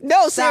 Stop it.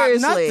 No,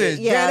 seriously.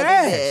 Nothing. Yeah, Dead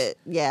ass.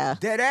 Yeah.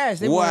 Dead ass.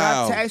 They wanted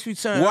our tax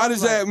return. Why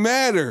does that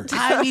matter?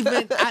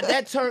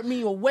 That turned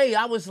me away.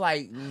 I was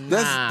like, nah.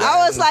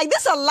 I was like,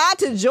 this is a lot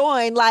to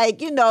join. Like,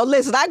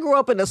 listen, I grew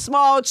up in a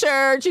small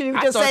church. You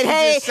just said,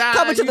 hey,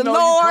 coming to the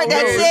Lord.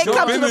 That's it.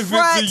 Come to the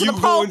front, to the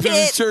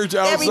pulpit.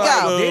 There we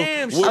go.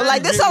 Damn, I'm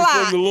like, this is a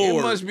lot.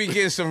 It must be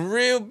getting some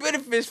real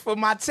benefits for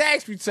my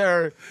tax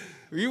return.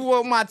 You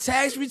want my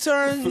tax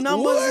return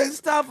numbers and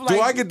stuff? Like, do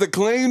I get to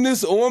claim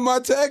this on my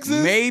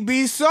taxes?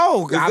 Maybe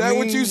so. Is that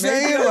what you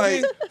saying?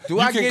 Like, do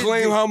you I can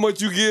claim how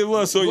much you give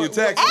us on your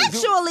taxes.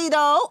 Actually,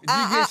 though,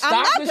 I'm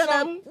not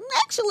gonna.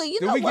 Actually,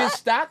 you know what? Do we get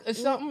stock or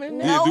something in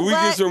there? Yeah, do we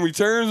get some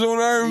returns on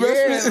our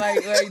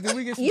investment? Yeah, like do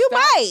we get some You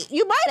stock?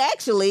 You might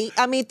actually.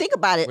 I mean, think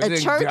about it. A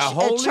church That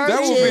would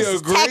be a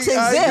is great tax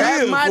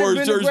exempt. idea for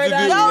a church to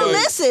do. No,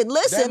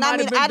 listen. I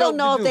mean, I don't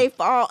know if they they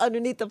fall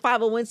underneath the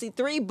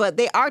 501c3, but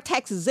they are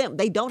tax exempt.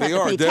 They don't have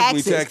to pay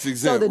definitely taxes. tax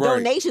exempt, so the right.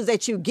 donations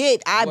that you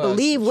get, I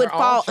believe, would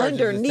fall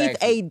underneath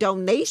a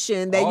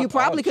donation that you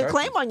probably could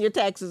claim on your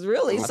taxes.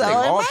 Really, so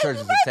it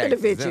might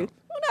benefit you.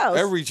 Who knows?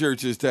 Every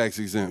church is tax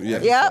exempt.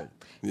 Yeah. Yep.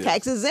 Yeah.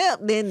 Tax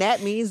exempt, then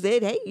that means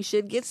that, hey, you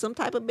should get some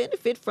type of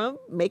benefit from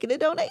making a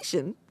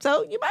donation.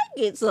 So you might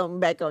get something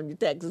back on your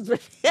taxes. Yo,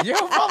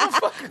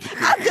 motherfucker.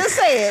 I'm just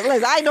saying.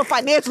 Listen, I ain't no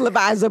financial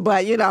advisor,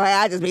 but,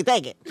 I just be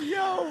thinking.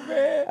 Yo,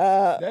 man.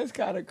 That's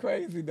kind of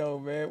crazy, though,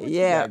 man. What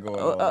you got going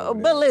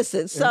on but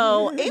listen,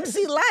 so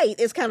MC Light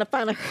is kind of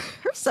finding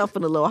herself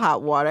in a little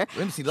hot water.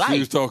 MC Light? She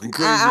was talking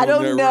crazy I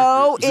don't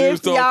know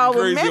if y'all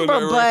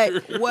remember,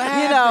 but, what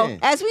happened?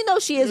 as we know,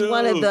 she is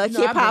one of the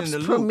hip-hop's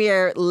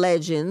premier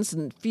legends,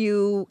 and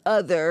few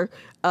other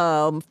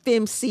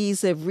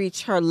femcs have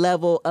reached her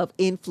level of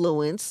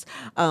influence.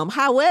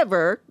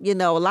 However, a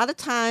lot of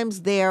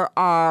times there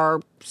are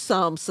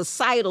some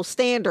societal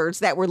standards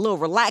that were a little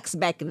relaxed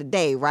back in the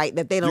day, right?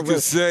 That they don't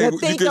really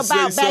think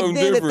about back then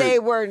different. That they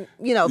were,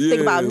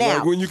 think about now.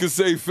 Like when you could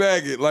say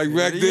faggot, like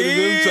back then in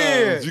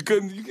them times.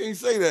 You can't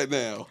say that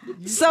now.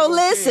 So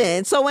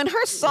listen, so in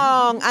her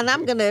song, and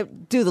I'm going to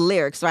do the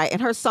lyrics, right?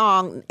 In her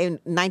song in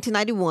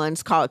 1991,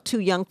 it's called Too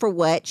Young for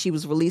What. She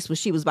was released when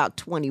she was about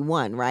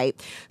 21, right?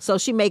 So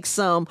she makes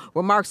some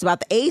remarks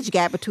about the age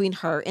gap between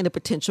her and a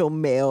potential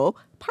male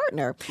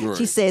partner. Right.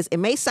 She says, it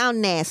may sound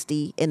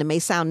nasty and it may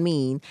sound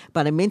mean,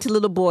 but I'm into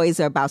little boys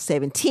are about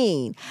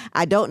 17.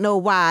 I don't know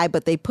why,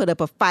 but they put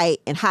up a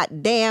fight, and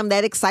hot damn,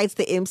 that excites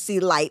the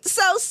MC Light.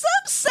 So some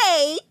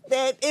say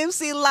that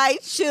MC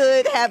Light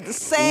should have the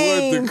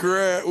same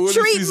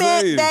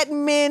treatment that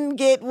men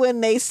get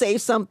when they say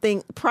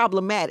something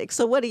problematic.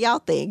 So what do y'all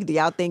think? Do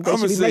y'all think they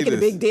should be making a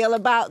big deal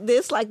about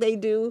this like they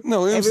do?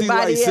 No, MC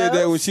Light said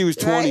that when she was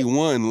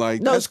 21. Right?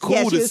 Like, that's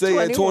cool to say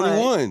 21. At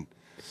 21.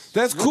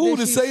 That's cool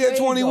to say at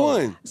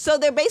 21. Though? So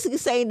they're basically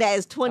saying that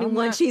at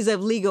 21, she's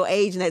of legal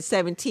age, and at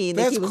 17,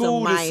 that's that he was cool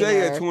a minor. To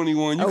say at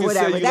 21. You can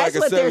say you're like a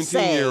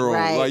 17-year-old.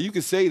 Right? Like, you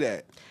can say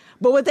that.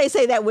 But would they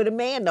say that with a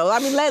man, though? I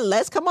mean,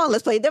 let's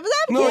play devil's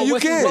advocate. No, you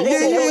can't.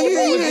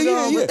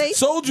 Yeah.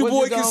 Soulja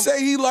Boy can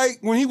say he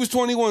when he was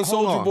 21,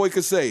 Soulja Boy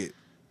could say it.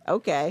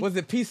 Okay. Was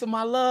it Piece of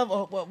My Love?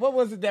 Or what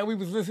was it that we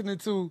was listening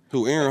to?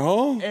 Who, Aaron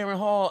Hall? Aaron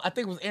Hall. I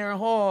think it was Aaron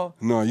Hall.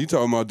 No, you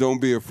talking about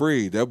Don't Be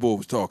Afraid. That boy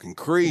was talking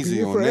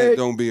crazy on that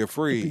Don't Be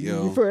Afraid,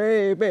 yo. Be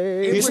afraid,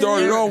 baby. He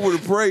started off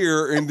with a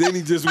prayer, and then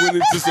he just went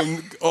into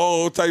some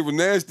all type of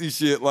nasty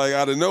shit, like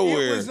out of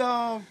nowhere. It was,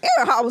 Aaron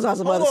Hall was on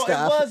some other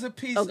stuff. It was a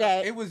piece.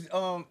 Okay. It was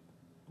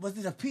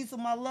it a Piece of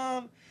My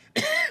Love?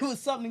 It was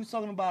something he was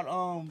talking about,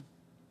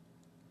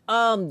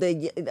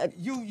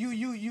 you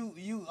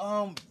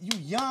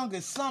young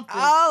or something.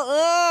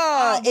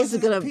 Is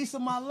it gonna Piece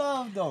of My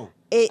Love though?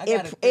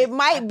 It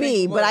might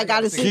be, but I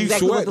gotta see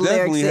exactly what the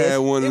lyrics is. Had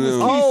one of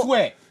them. Keith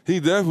Sweat. He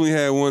definitely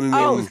had one of them.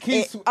 Oh, it was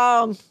Keith Sweat.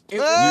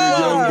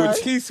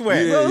 Keith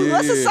Sweat.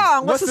 What's the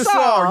song? What's the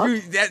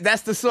song?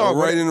 That's the song.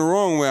 Right in the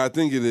Wrong Way, I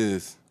think it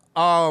is.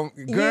 Girl,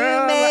 you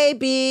may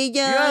be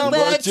young,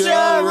 but you're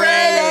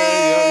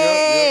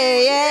ready.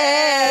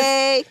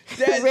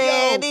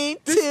 Ready to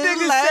this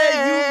nigga learn.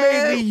 said you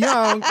may be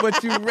young,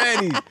 but you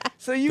ready.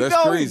 So you That's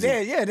know, crazy.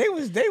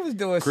 They was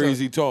doing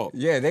crazy talk.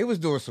 Yeah, they was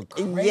doing some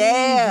crazy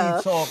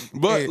talk.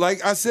 But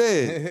like I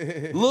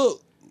said,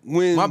 look.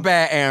 My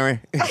bad, Aaron.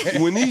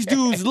 When these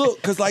dudes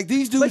because like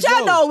these dudes. But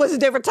y'all know it was a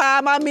different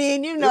time. I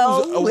mean, it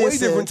was a way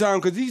different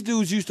time because these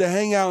dudes used to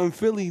hang out in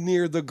Philly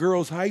near the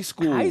girls' high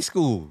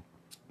school.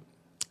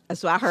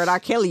 That's what I heard R.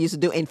 Kelly used to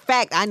do. In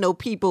fact, I know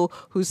people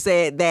who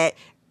said that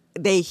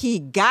he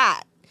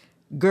got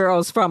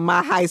girls from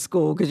my high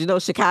school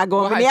because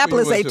Chicago and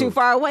Minneapolis ain't too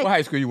far away. What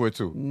high school you went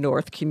to?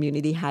 North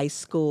Community High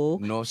School.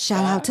 North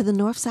Shout out to the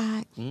North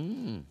Side.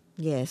 Mm.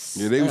 Yes.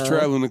 Yeah, they was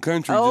traveling the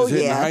country just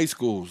hitting the high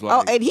schools.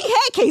 Like. And he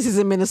had cases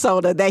in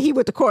Minnesota that he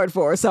went to court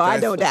for, so I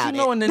don't doubt it.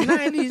 In the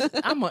 90s,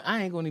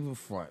 I ain't gonna even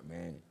front,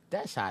 man.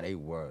 That's how they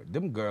were.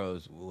 Them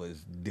girls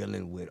was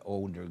dealing with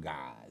older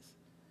guys.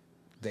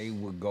 They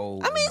would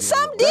go. I mean,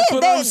 some did. They knew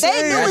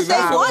what they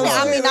wanted.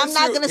 I mean, I'm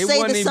not going to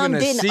say that some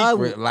didn't.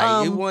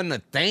 It wasn't a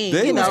thing.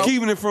 They was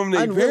keeping it from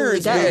their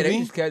parents, yeah, they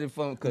just kept it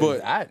from.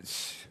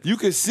 You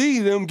could see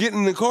them get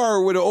in the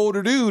car with an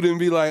older dude and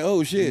be like,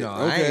 "Oh shit."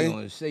 I ain't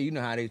gonna say. You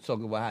know how they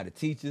talk about how the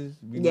teachers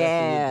be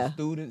messing with the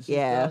students.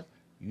 And stuff?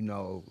 You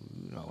know.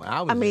 When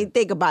I mean,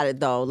 think about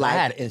it though. Like I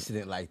had an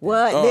incident like that.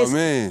 What? Oh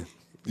man.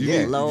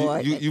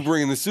 Lord. You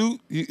bringing the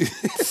suit? You going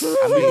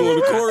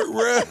to court,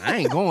 bro? I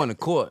ain't going to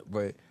court,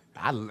 but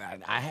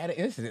I had an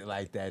incident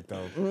like that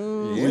though.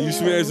 When you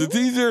smashed the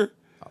teacher?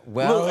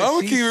 Well, look, I'm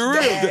gonna keep it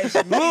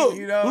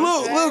real.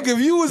 Look. If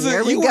you was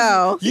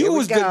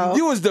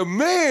you was the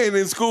man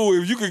in school.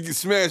 If you could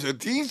smash a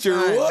teacher,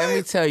 what? Let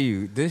me tell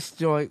you, this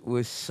joint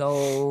was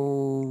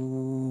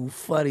so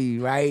funny,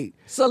 right?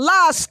 It's a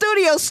live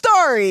studio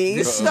story.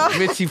 This is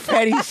Richie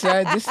Petty,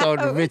 son. This on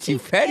the Richie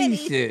Petty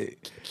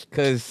shit.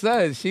 Cause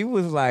son, she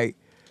was like,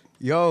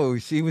 yo,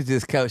 she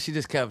just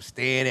kept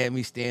staring at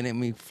me,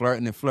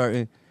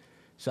 flirting.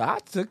 So I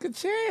took a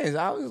chance.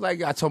 I was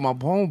like, I told my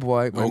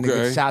homeboy,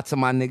 nigga, shout to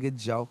my nigga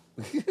Joe.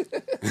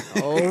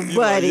 Oh, buddy.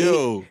 Like,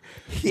 yo.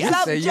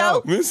 I said,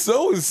 yo, Miss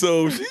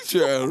So-and-so, she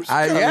trying.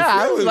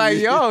 I was like,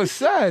 yo,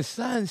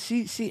 son,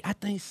 she, I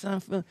think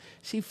son,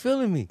 she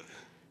feeling me.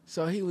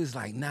 So he was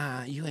like,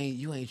 nah, you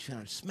ain't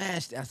trying to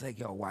smash that. I was like,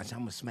 yo, watch, I'm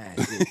gonna smash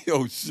it.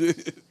 Yo,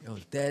 shit. Yo,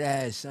 dead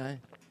ass,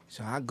 son.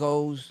 So I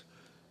goes,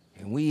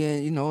 and we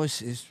in,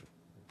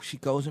 she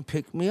goes and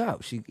picked me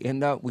up. She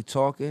end up, we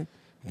talking,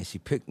 and she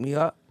picked me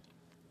up.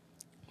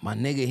 My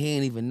nigga, he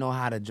ain't even know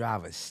how to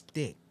drive a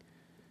stick.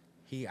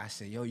 I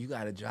said, yo, you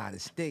gotta drive the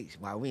sticks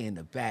while we in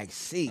the back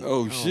seat.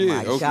 Oh shit.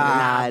 My okay.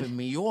 God. Knocking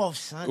me off,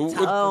 son.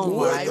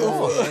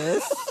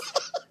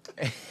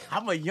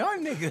 I'm a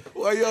young nigga.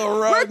 Why y'all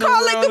We're riding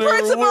calling the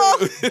around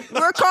principal.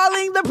 We're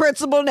calling the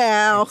principal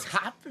now.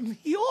 Topping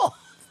me off.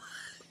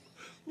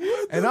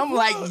 And I'm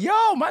like,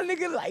 yo, my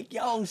nigga like,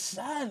 yo,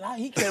 son,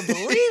 he can't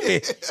believe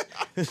it.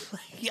 It's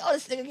like, yo,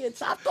 this nigga getting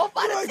topped off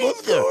by the teacher.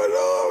 What's going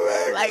on,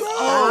 man? Like,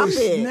 oh,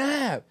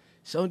 snap.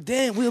 So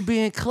then we'll be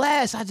in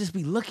class. I just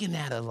be looking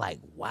at her like,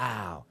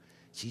 wow,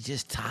 she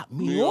just topped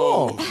me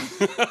off.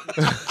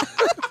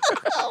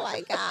 Oh,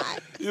 my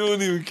God. You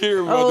don't even care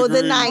about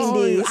the grades.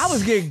 90s. I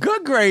was getting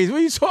good grades. What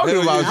are you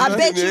talking about? I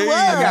bet you was.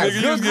 I got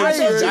good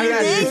grades.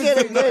 I did get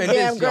a good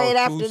damn grade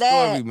after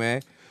that. Story,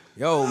 man.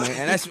 Yo, man,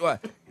 and that's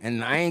what.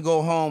 And I ain't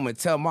go home and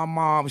tell my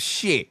mom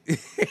shit.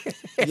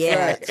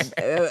 Yeah,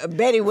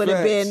 Betty would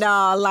have been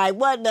like,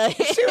 what the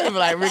hell? She would have been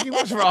like, Ricky,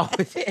 what's wrong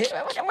with you?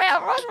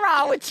 What's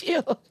wrong with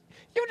you?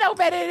 You know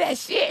better than that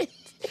shit.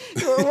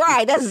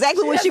 Right, that's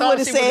exactly what she would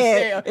have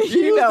said.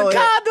 You know the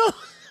condom.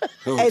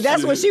 Hey,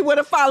 that's what she would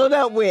have followed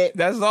up with.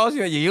 That's all she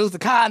would. You use the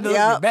condom.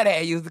 Yep. You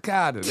better use the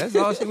condom. That's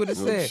all she would have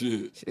said.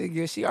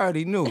 Shit. She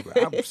already knew.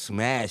 I'm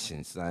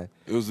smashing, son.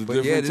 It was a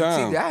different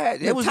time.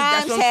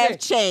 Times have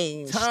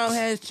changed. Time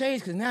has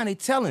changed because now they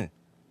telling.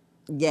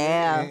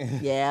 Yeah.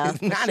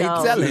 Now they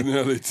telling.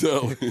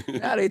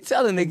 Now they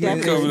telling they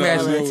getting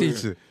smashing the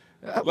teacher.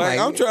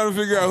 I'm trying to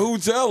figure out who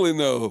telling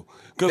though.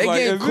 They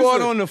getting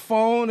caught on the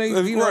phone. I'm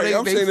saying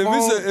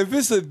if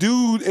it's a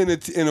dude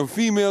and a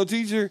female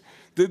teacher,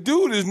 the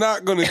dude is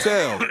not gonna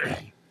tell. I'm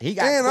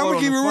gonna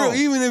keep it real.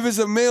 Even if it's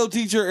a male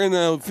teacher and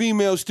a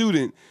female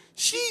student,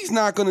 she's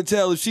not gonna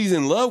tell if she's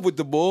in love with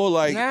the boy.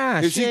 Like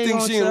if she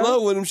thinks she's in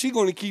love with him, she's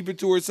gonna keep it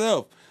to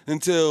herself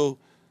until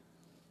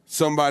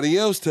somebody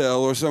else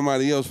tell or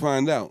somebody else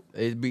find out.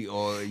 It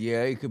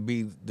could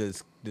be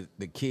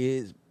the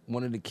kids.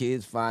 One of the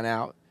kids find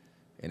out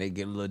and they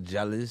get a little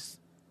jealous.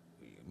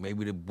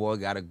 Maybe the boy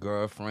got a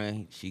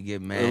girlfriend. She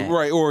get mad.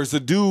 Right, or it's a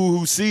dude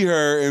who see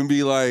her and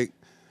be like,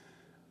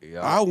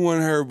 I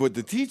want her, but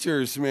the teacher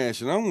is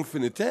smashing. I'm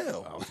finna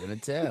tell. I'm finna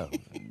tell.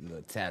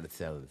 Little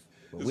tattletellers.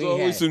 There's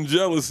always some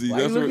jealousy.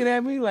 Why you looking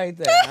at me like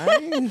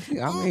that?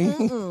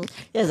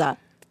 There's a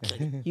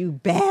you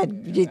bad.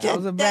 I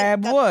was a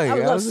bad boy. I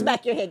was gonna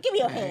smack your head. Give me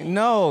your hand.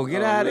 No,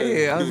 get out of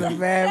here. I was a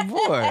bad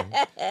boy.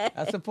 I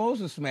was supposed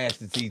to smash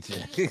the teacher.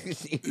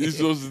 You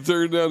supposed to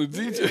turn down the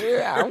teacher?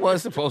 Yeah, I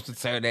was supposed to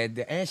turn that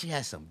down. And she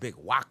had some big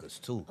whockers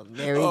too.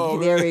 There we go.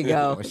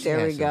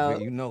 There we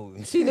go.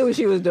 She knew what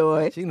she was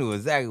doing. She knew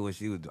exactly what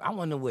she was doing. I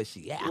wonder what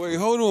she had. Wait,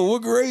 hold on.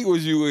 What grade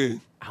was you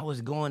in? I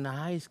was going to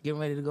high school, getting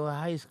ready to go to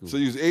high school. So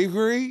you was 8th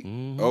grade?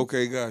 Mm-hmm.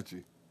 Okay, got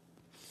you.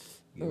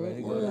 Get ready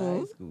to go to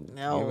high school.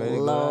 Oh,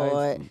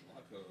 Lord.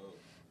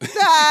 He's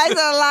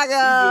gonna lock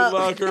her up.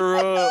 Lock her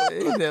up.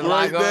 He said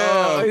lock her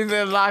up. He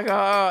said lock her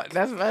up.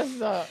 That's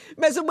messed up.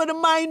 Messing with a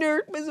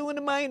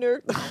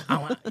minor.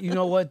 You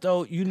know what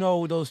though? You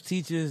know those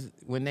teachers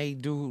when they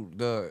do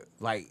the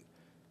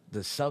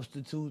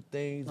substitute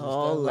things and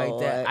stuff like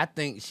that. I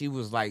think she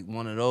was like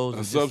one of those.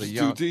 A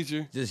substitute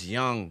teacher? Just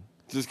young.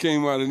 Just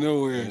came out of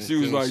nowhere. She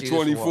was like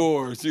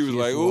 24. She was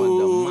like,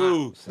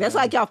 ooh. That's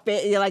like y'all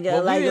fantasy,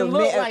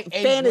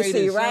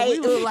 right? We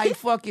look like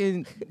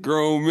fucking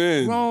grown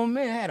men. Grown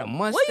men had a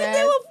mustache. What you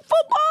did with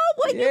football?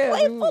 What you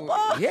play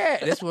football?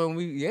 Yeah, that's when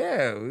we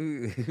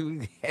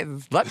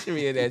had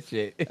luxury in that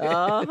shit.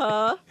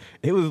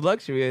 It was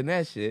luxury in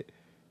that shit.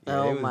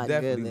 Yeah, it was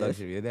definitely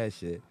luxury in that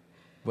shit.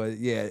 But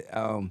yeah,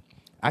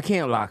 I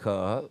can't lock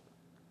her up.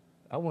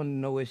 I want to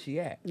know where she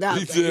at. No,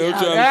 Listen,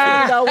 hold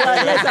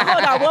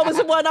on. What was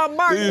the one on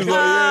Martin?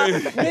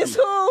 Miss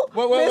who?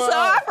 Miss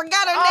I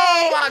forgot her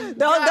name.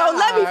 Don't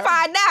let me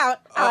find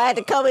out. I had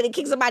to come in and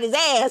kick somebody's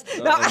ass.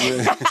 Give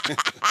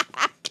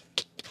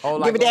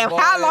a damn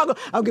how long.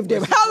 I don't give a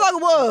damn how long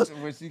it was.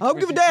 I don't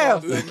give a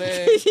damn.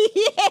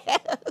 Yeah.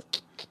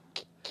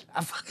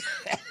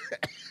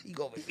 You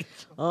go with me.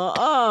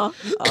 I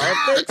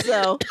don't think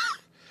so.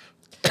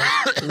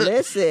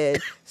 Listen,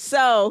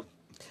 so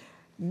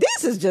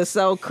This is just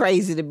so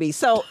crazy to me.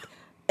 So,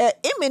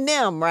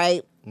 Eminem,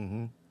 right?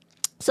 Mm-hmm.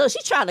 So he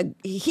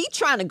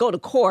trying to go to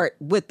court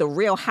with the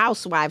Real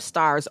Housewives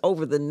stars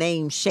over the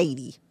name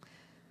Shady.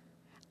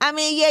 I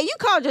mean, yeah, you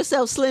called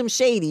yourself Slim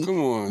Shady. Come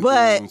on,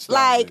 but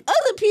like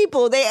other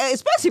people, they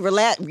especially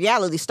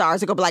reality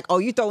stars, they go be like, "Oh,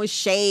 you throwing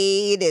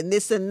shade and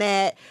this and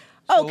that."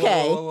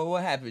 Okay, so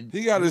what happened?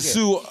 He got to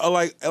sue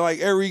like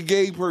every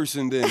gay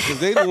person then, because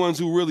they the ones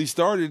who really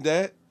started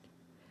that.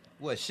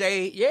 What,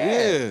 shade? Yeah.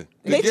 The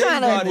they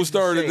gay people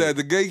started that.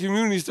 The gay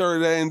community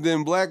started that, and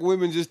then black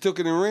women just took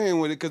it and ran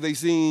with it because they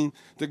seen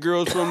the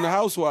girls from the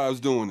Housewives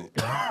doing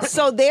it.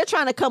 So they're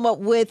trying to come up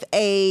with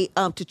a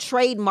to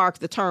trademark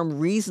the term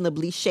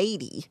reasonably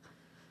shady.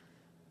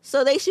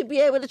 So they should be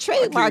able to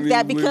trademark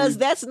that because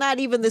that's not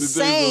even the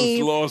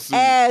same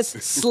as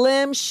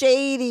Slim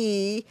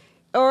Shady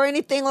or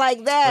anything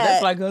like that. But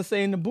that's like us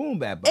saying the boom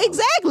bap.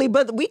 Exactly,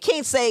 but we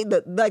can't say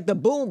the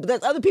boom.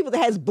 There's other people that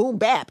has boom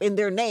bap in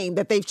their name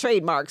that they've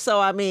trademarked.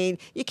 So I mean,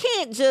 you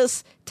can't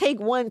just take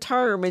one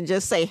term and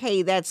just say,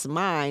 "Hey, that's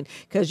mine,"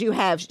 because you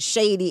have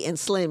Shady and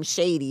Slim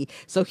Shady.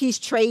 So he's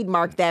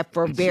trademarked that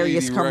for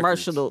various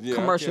commercial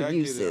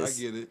uses. I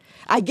get it.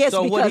 I guess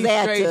so because they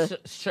had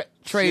to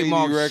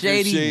trademark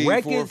Shady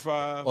Records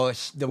or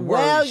the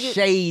word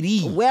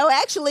Shady. Well,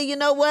 actually, you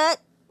know what?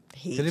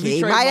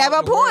 He might have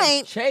a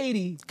point.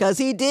 Shady. Because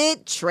he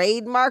did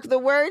trademark the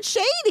word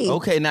shady.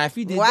 Okay, now if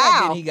he did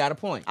that, then he got a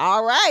point.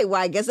 All right.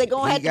 Well, I guess they're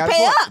going to have to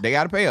pay up. They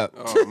got to pay up.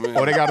 Oh, man.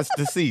 Or they got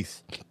to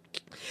cease.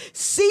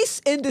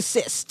 Cease and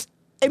desist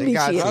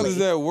immediately. How does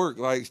that work?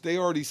 Like, they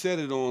already said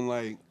it on,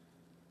 like,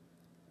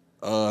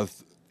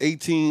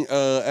 18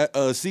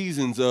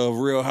 seasons of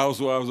Real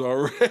Housewives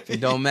already. It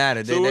don't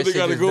matter. So they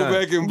got to go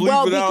back and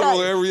bleep it out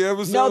on every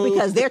episode? No,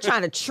 because they're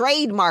trying to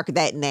trademark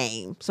that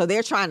name. So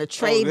they're trying to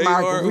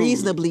trademark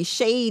reasonably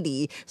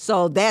shady.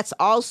 So that's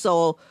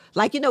also,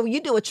 like, when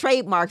you do a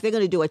trademark, they're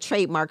going to do a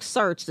trademark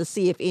search to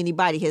see if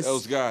anybody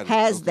has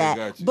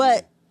that.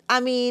 But, I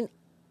mean,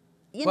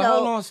 but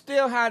hold on.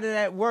 Still, how did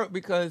that work?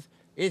 Because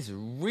it's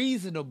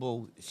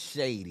reasonable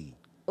shady.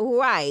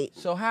 Right.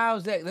 So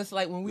how's that? That's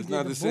like when we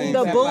did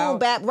the boom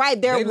bap.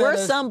 Right. There were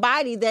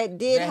somebody that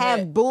did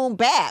have boom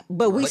bap,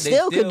 but we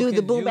still could do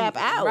the boom bap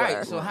hour.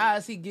 Right. So how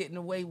is he getting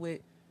away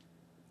with?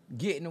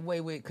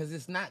 Because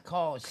it's not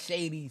called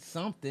shady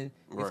something.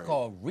 It's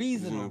called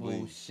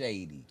reasonable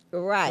shady.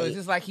 Right. So it's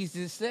just like he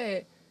just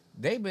said.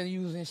 They've been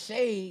using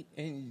shade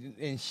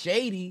and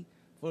shady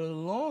for the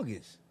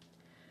longest.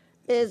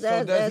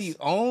 Does he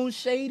own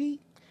shady?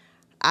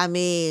 I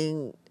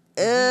mean.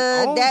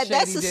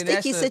 That's a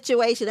sticky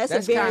situation. That's a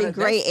very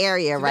gray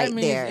area right that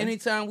means there.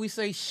 Anytime we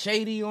say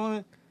shady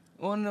on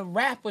the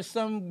rap or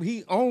something,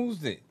 he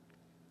owns it.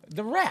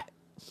 The rap.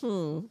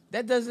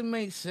 That doesn't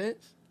make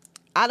sense.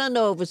 I don't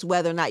know if it's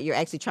whether or not you're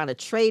actually trying to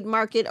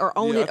trademark it or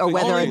own it, or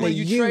whether the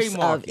use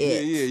of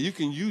it. Yeah, you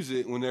can use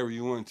it whenever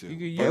you want to.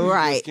 You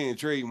just can't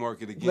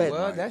trademark it again.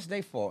 Well, that's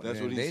their fault.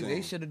 That's what he's saying.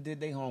 They should have did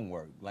their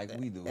homework like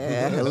we do.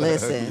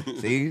 Listen.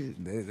 See,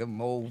 the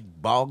more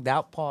bogged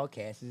out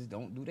podcasters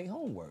don't do their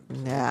homework.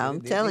 Yeah,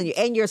 I'm telling you.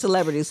 And you're a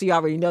celebrity, so you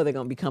already know they're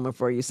going to be coming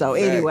for you. So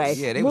anyway,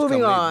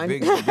 moving on.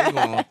 Big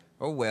on.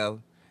 Oh,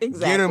 well.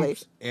 Exactly.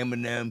 Get him,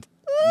 Eminem.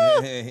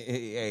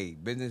 Hey,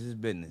 business is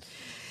business.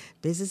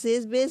 Business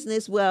is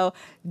business. Well,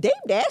 Dame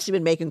Dash has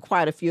been making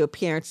quite a few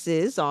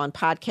appearances on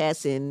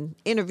podcasts and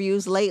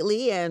interviews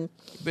lately, and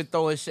been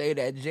throwing shade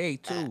at Jay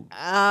too.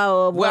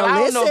 Well, I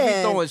don't know if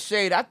he's throwing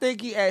shade. I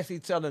think he actually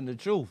telling the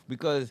truth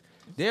because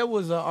there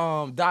was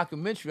a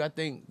documentary. I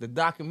think the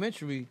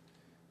documentary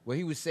where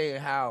he was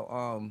saying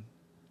how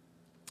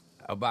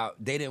about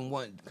they didn't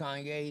want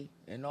Kanye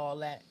and all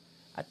that.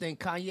 I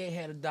think Kanye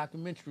had a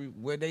documentary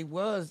where they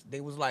was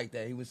like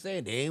that. He was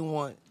saying they didn't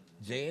want.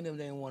 Jay and them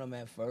didn't want him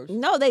at first.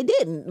 No, they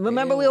didn't.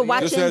 Remember, we were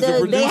watching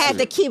they had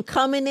to keep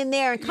coming in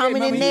there and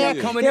coming in there.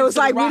 It was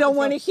like, we don't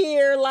want to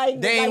hear,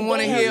 like... They didn't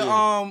want to hear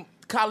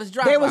College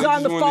Dropout. They was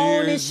on the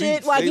phone and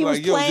shit while he was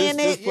playing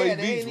it. Just play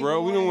beats,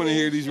 bro. We don't want to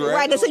hear these raps.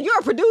 Right, they said, you're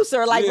a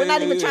producer. Like, we're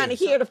not even trying to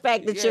hear the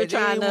fact that you're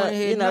trying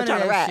to,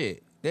 trying to rap.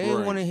 They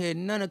didn't want to hear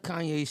none of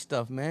Kanye's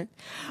stuff, man.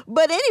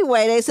 But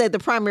anyway, they said the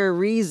primary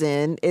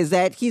reason is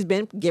that he's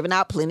been giving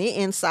out plenty of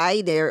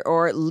insight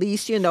or at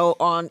least,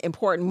 on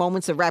important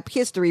moments of rap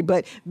history.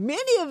 But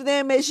many of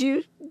them, as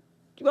you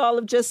all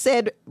have just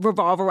said,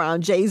 revolve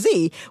around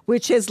Jay-Z,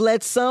 which has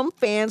led some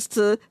fans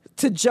to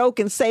joke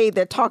and say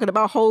that talking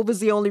about Hov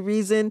is the only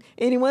reason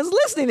anyone's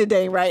listening to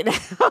Dame right now.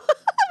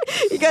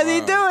 Because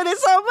he's doing it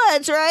so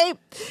much, right?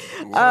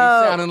 He's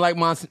sounding like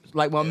my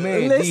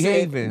man, D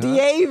Haven. D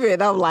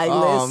Haven, I'm like,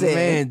 listen. Oh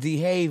man, D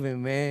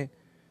Haven, man.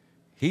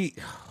 He,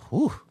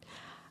 he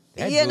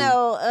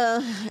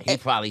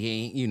probably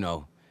ain't,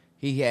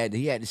 he had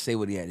to say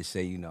what he had to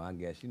say, I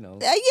guess,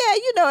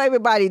 Yeah,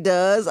 everybody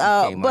does.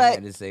 But he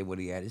had to say what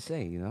he had to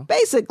say,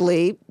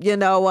 Basically,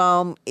 in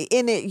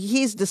it,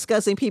 he's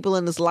discussing people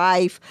in his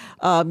life,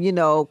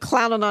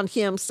 clowning on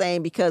him,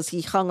 saying because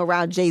he hung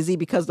around Jay-Z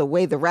because the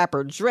way the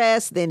rapper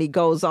dressed. Then he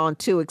goes on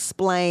to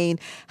explain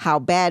how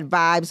bad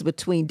vibes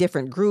between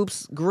different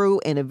groups grew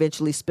and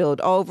eventually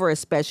spilled over,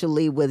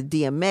 especially with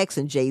DMX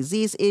and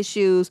Jay-Z's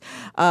issues.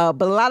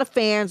 But a lot of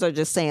fans are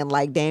just saying,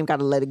 like, Dame got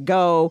to let it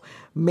go.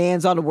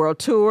 Man's on the world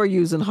tour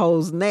using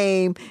Ho's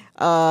name.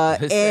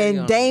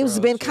 And Dame's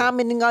been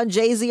commenting on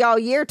Jay-Z all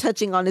year,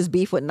 touching on his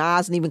beef with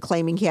Nas and even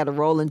claiming he had a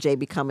role in Jay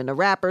becoming a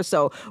rapper.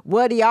 So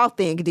what do y'all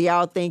think? Do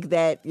y'all think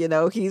that,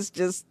 he's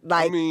just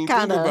like think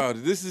about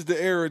it. This is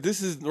the era. This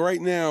is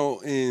right now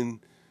in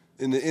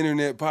the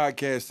internet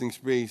podcasting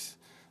space.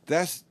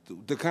 That's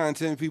the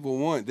content people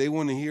want. They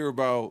want to hear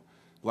about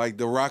like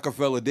the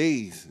Rockefeller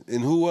days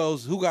and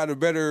who got a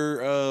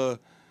better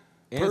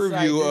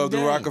purview of the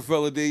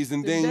Rockefeller days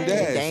than Dame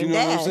Dash. You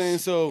know what I'm saying?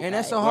 So, and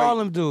that's a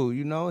Harlem dude.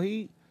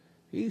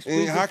 He's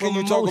and how can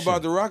you talk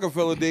about the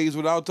Rockefeller days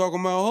without talking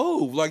about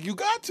Hov? Like you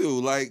got to.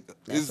 Like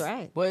that's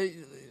right. But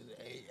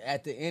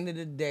at the end of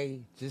the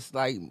day, just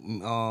like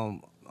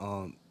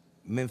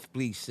Memphis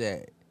Bleak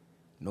said,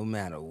 no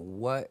matter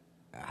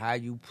how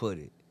you put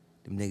it,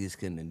 them niggas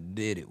couldn't have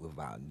did it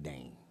without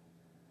Dame.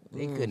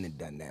 They couldn't have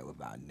done that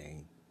without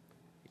Dame.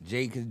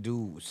 Jay could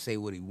say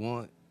what he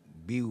want,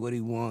 be what he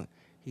want.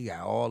 He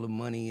got all the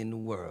money in the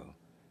world.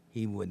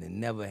 He wouldn't have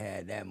never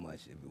had that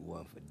much if it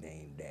wasn't for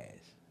Dame Dash.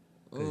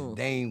 Because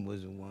Dame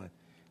was the one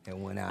that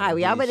went out. All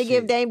right, y'all better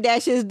give Dame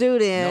Dash his due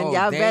then. No,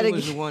 y'all Dame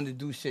was the one to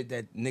do shit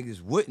that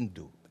niggas wouldn't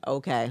do.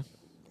 Okay.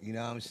 You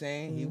know what I'm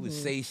saying? He would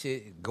say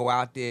shit, go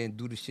out there and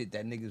do the shit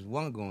that niggas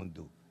weren't going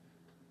to do.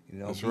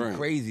 That's be right.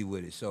 Crazy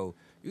with it. So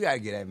you got to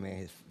give that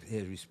man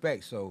his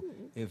respect. So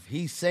if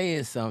he's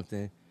saying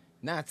something,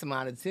 9 times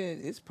out of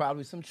 10, it's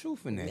probably some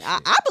truth in that shit.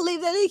 I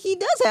believe that he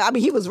does have. I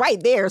mean, he was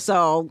right there.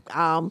 So,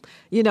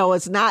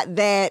 it's not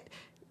that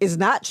it's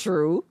not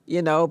true.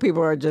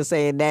 People are just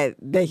saying that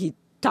he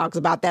talks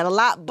about that a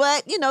lot.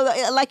 But,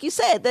 like you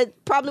said, that's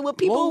probably what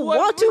people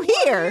want to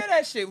hear.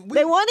 That shit.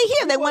 They want to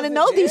hear. They want to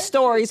know these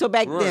stories. So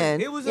back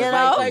then, it was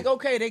like,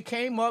 okay, they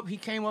came up. He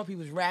came up. He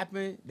was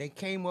rapping. They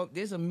came up.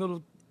 There's a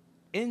middle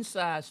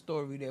inside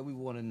story that we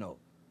want to know.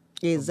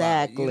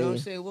 Exactly. About, you know what I'm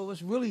saying? Well,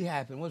 what's really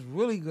happened? What's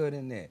really good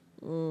in there?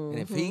 And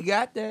if he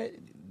got that,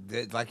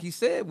 like he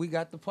said, we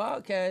got the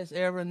podcast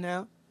era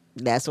now.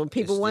 That's what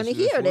people want to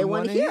hear. They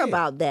want to hear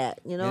about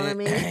that. You know what I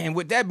mean? And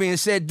with that being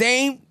said,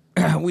 Dame,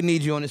 we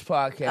need you on this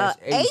podcast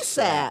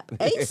ASAP.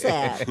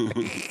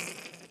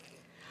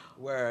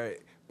 Word.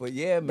 But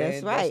yeah, man,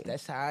 that's right.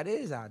 That's how it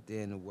is out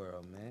there in the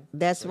world, man.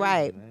 That's crazy,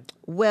 right. Man.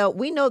 Well,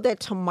 we know that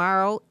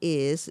tomorrow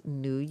is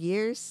New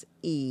Year's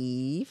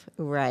Eve,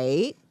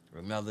 right?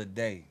 Another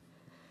day,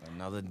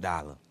 another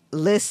dollar.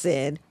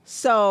 Listen,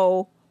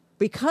 so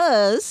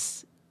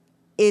because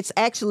it's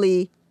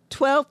actually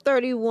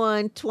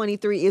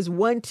 12/31/23 is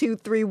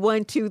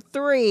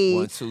 123/123.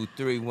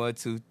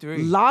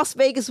 123/123. Las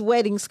Vegas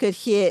weddings could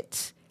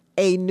hit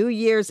a New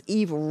Year's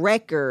Eve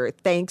record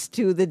thanks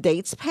to the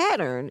dates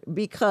pattern,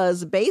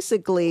 because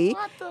basically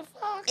What the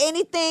fuck?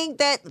 anything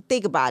that,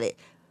 think about it.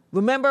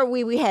 Remember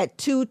we had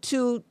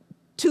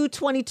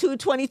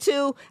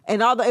 2/22/22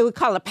 and it would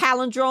call it a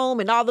palindrome,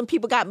 and all them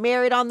people got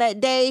married on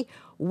that day.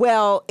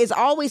 Well, it's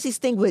always these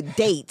things with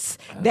dates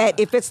that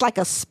if it's like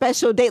a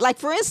special date, like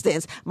for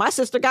instance, my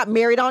sister got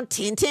married on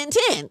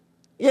 10/10/10.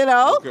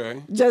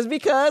 Okay. Just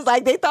because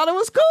like they thought it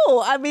was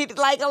cool. I mean,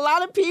 like a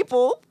lot of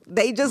people,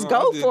 they just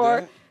go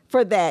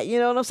for that. You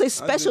know what I'm saying?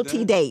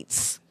 Specialty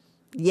dates.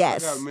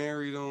 Yes. I got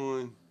married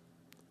on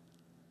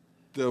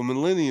the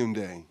Millennium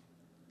Day.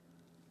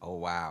 Oh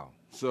wow.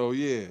 So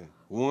yeah,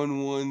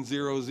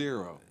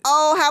 1100.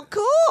 Oh, how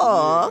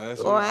cool! Yeah,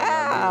 that's what I got Wow.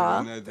 married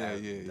on that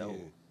day. Yeah.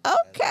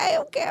 Okay.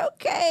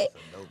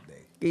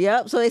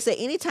 Yep. So they say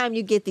anytime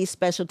you get these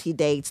specialty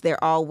dates,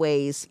 they're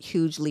always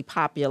hugely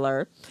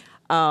popular.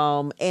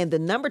 And the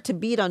number to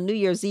beat on New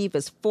Year's Eve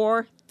is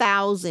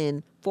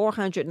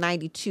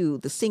 4,492,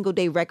 the single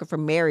day record for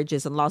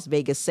marriages in Las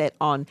Vegas set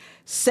on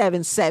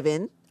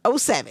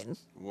 7/7/07.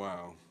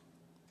 Wow.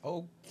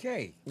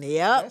 Okay.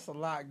 Yep. That's a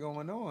lot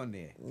going on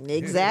there.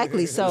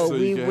 Exactly. So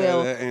we you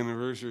will have that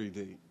anniversary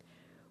date.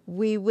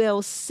 We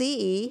will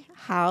see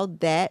how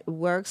that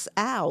works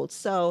out.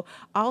 So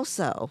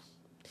also,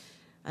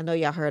 I know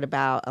y'all heard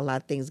about a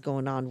lot of things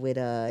going on with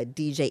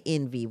DJ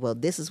Envy. Well,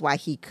 this is why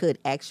he could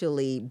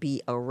actually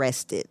be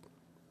arrested.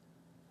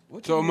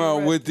 What talking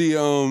about with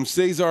the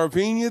Cesar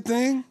Pena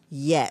thing?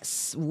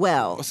 Yes.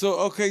 Well.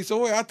 So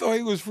wait, I thought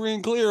he was free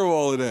and clear of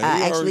all of that.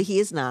 Actually, he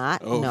is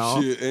not. Oh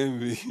no. shit,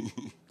 Envy.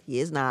 He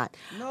is not.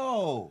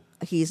 No.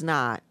 He's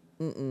not.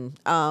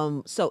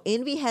 So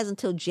Envy has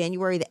until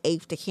January the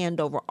 8th to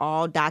hand over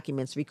all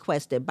documents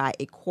requested by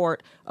a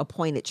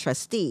court-appointed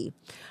trustee.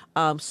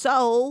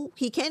 So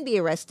he can be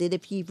arrested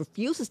if he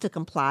refuses to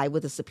comply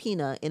with a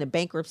subpoena in a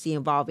bankruptcy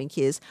involving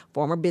his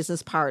former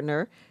business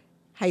partner,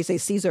 how you say,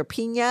 Cesar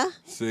Pena?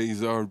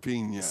 Cesar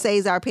Pena.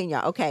 Cesar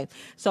Pena. Okay.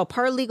 So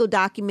per legal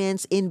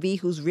documents, Envy,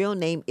 whose real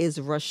name is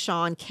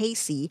Rashawn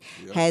Casey,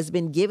 has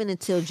been given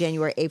until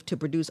January 8th to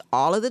produce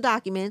all of the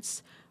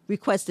documents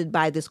requested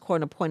by this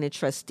court-appointed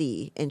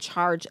trustee in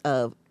charge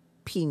of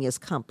Pena's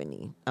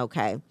company.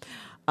 Okay.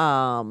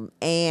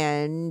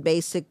 And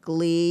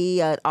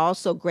basically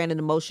also granted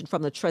a motion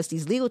from the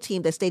trustee's legal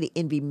team that stated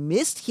Envy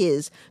missed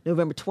his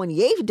November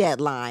 28th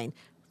deadline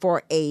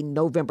for a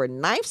November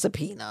 9th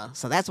subpoena.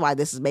 So that's why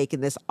this is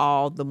making this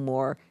all the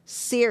more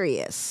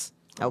serious.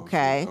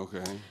 Okay.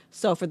 Okay.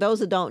 So for those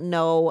that don't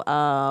know,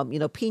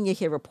 Pena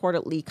here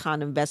reportedly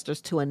conned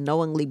investors to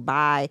unknowingly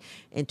buy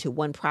into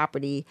one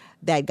property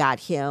that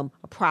got him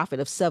a profit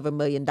of $7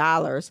 million,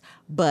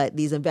 but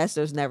these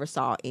investors never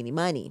saw any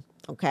money.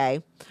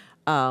 Okay.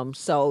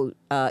 So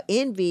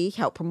Envy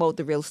helped promote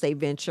the real estate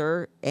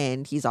venture,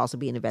 and he's also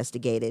being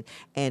investigated.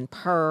 And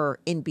per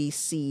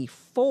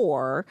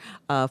NBC4,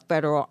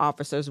 federal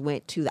officers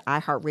went to the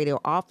iHeartRadio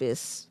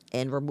office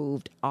and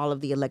removed all of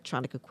the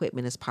electronic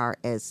equipment as part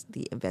as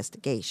the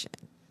investigation.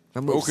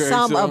 Removed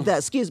some of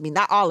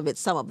not all of it,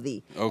 some of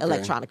the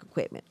electronic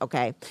equipment.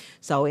 Okay.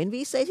 So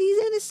Envy said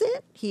he's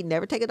innocent. He'd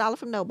never take $1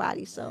 from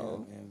nobody.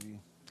 So.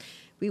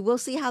 We will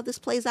see how this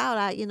plays out.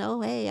 I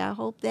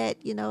hope that,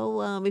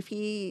 if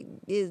he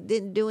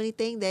didn't do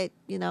anything, that,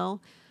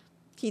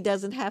 he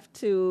doesn't have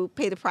to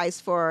pay the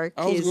price for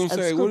his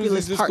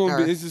unscrupulous partner.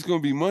 It's just going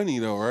to be money,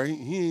 though, right?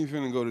 He ain't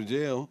finna go to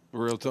jail,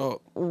 real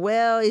talk.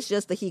 Well, it's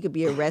just that he could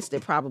be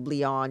arrested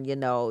probably on,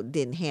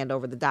 didn't hand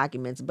over the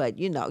documents. But,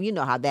 you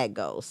know how that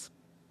goes.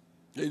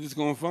 They just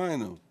going to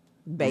fine him.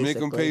 Basically.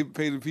 Make him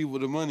pay the people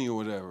the money or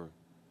whatever.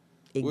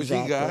 Exactly. Which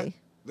he got.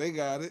 They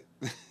got it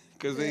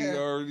because they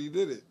already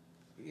did it.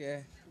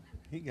 Yeah,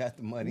 he got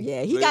the money.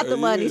 Yeah, he got the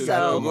money,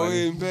 so. Go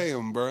ahead and pay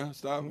him, bro.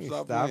 Stop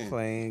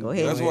playing. Go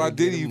ahead. That's why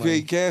Diddy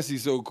paid Cassie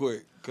so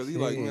quick. Because he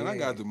like, man, I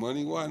got the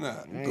money. Why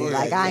not? Go ahead.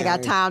 Like, I ain't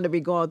got time to be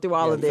going through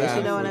all of this.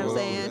 You know what I'm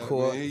saying?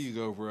 Man, here you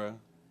go, bro.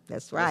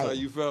 That's right. That's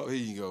how you felt? Here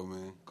you go,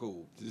 man.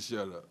 Cool. Just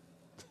shut up.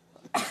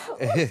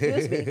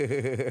 Excuse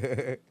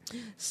me.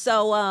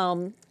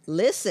 So,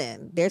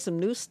 listen, there's some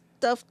new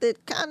stuff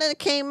that kind of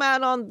came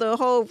out on the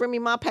whole Remy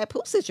Ma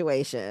Papoose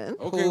situation.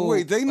 Okay,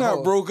 wait, they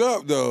not broke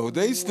up though.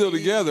 They still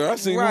together. I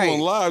seen them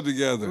on live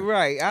together.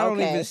 Right, I don't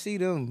even see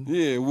them.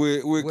 Yeah,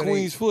 with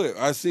Queen's Flip.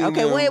 I seen them.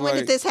 Okay, when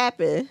did this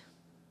happen?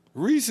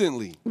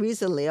 Recently.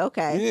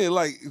 Okay. Yeah,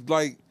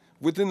 like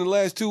within the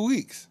last 2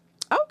 weeks.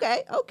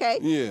 Okay.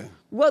 Yeah.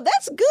 Well,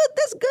 that's good.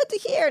 That's good to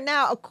hear.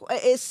 Now,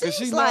 it seems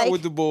she's like... not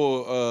with the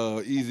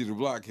boy Easy the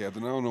Block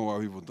Captain. I don't know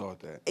why people thought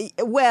that.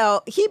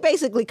 Well, he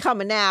basically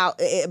coming out...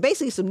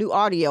 Basically, some new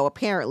audio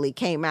apparently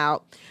came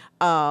out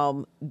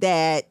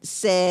that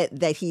said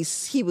that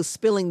he was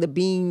spilling the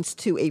beans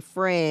to a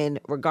friend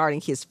regarding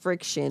his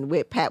friction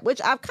with Pat, which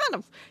I've kind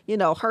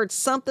of, heard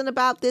something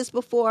about this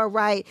before,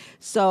 right?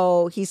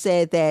 So he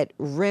said that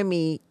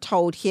Remy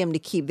told him to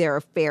keep their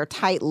affair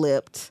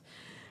tight-lipped,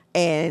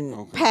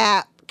 and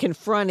Pat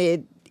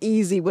confronted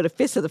Easy with a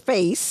fist to the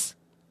face.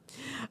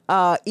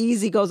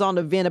 Easy goes on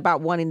to vent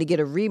about wanting to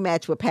get a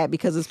rematch with Pat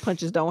because his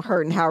punches don't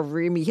hurt and how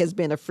Remy has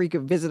been a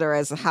frequent visitor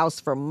at the house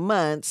for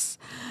months.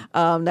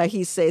 Now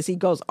he says he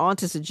goes on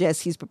to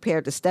suggest he's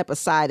prepared to step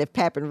aside if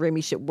Pat and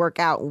Remy should work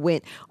out, and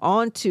went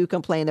on to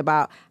complain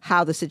about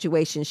how the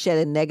situation shed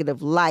a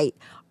negative light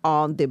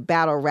on the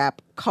battle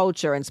rap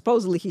culture, and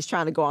supposedly he's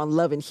trying to go on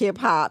Love and Hip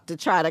Hop to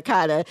try to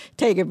kind of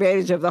take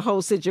advantage of the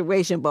whole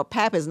situation. But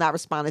Pap has not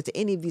responded to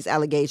any of these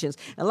allegations.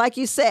 And like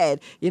you said,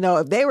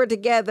 if they were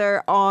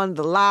together on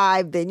the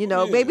live, then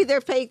maybe they're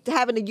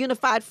having a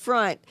unified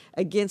front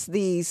against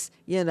these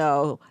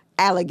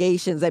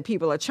allegations that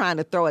people are trying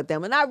to throw at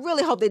them. And I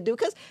really hope they do,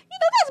 because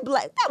that's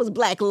black. That was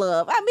black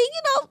love. I mean,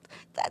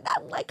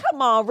 like,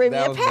 come on, Remy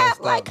and Pap,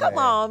 like, come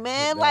on,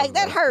 man, like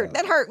that hurt.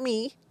 That hurt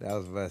me. That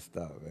was messed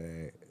up,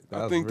 man.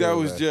 I think that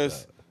was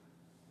just,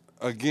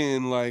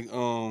 again, like,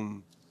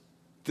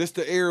 just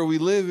the era we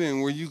live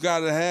in, where you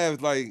gotta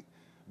have like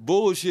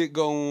bullshit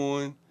go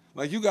on.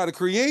 Like, you gotta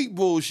create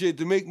bullshit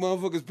to make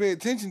motherfuckers pay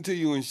attention to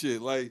you and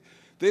shit. Like,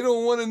 they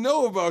don't want to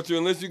know about you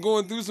unless you're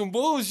going through some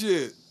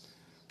bullshit.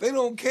 They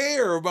don't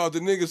care about the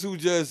niggas who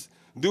just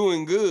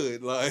doing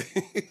good. Like,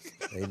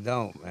 they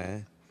don't,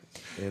 man.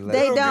 They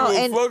don't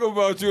give a fuck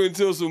about you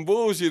until some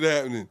bullshit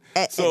happening.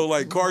 So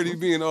like Cardi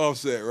being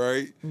Offset,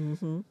 right?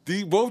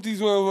 Mm-hmm. Both these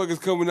motherfuckers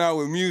coming out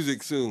with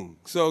music soon.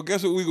 So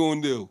guess what we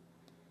gonna do?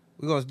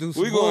 We gonna do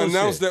some. We gonna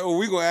announce that, or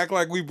we gonna act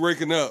like we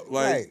breaking up.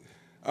 Like, right.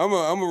 I'm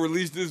gonna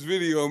release this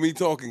video of me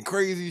talking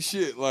crazy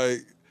shit,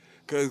 like,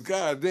 cause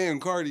goddamn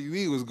Cardi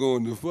B was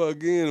going to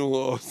fuck in on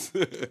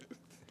Offset.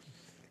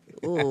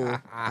 Ooh,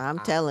 I'm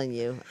telling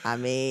you. I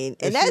mean,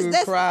 and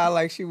that's cry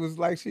like she was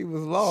lost. She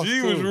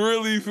was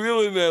really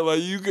feeling that. Like,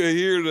 you could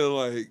hear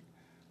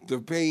the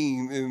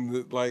pain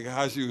in like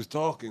how she was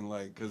talking.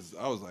 Like, cause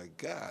I was like,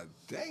 God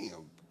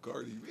damn,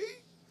 Cardi B.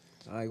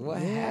 Like,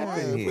 what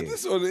happened here? Put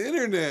this on the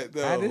internet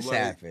though. How this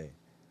happen?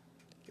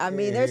 I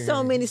mean, there's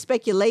so many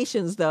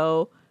speculations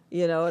though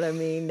You know what I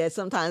mean? That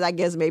sometimes I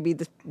guess maybe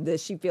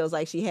she feels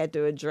like she had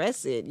to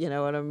address it. You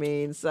know what I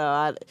mean?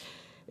 So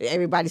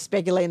everybody's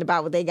speculating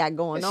about what they got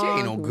going on. She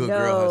ain't no good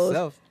girl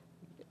herself.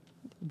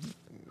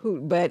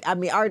 But I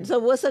mean, so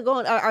what's it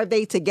going? Are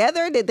they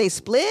together? Did they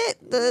split?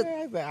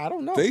 I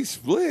don't know. They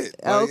split.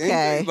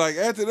 Okay. Like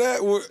after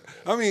that,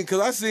 I mean, because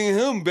I seen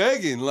him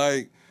begging.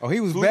 Like, he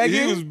was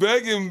begging. He was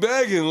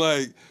begging.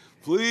 Like,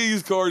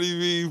 please, Cardi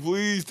B,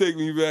 please take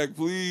me back,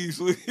 please.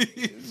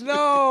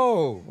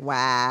 No.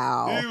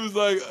 Wow.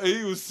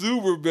 He was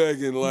super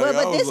begging. Like,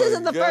 but this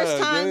isn't the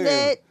first time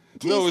that.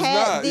 No, it's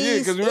not. Yeah,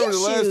 because remember the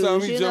last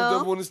time he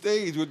jumped up on the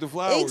stage with the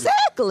flowers.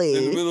 Exactly.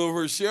 In the middle of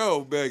her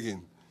show,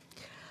 begging.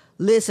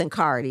 Listen,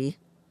 Cardi.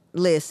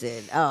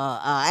 Listen.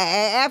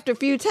 After a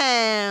few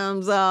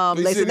times,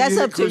 listen. That's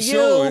up to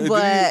you.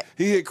 But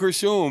he hit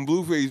Krishan,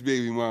 Blueface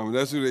baby mama.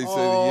 That's who they said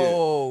he hit.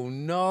 Oh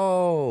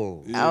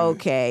no. Yeah.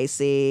 Okay.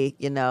 See,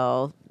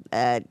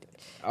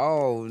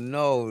 Oh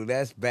no,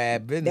 that's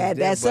bad business.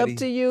 That's up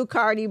to you,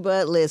 Cardi.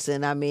 But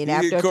listen, I mean, He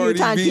after a few Cardi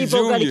times, B people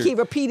are going Jr. to keep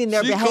repeating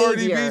their She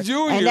behavior, Cardi B Jr.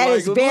 and that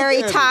is very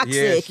Yeah,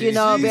 toxic.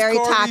 very Cardi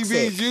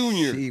toxic.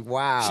 B Jr.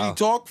 Wow. She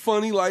talked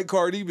funny like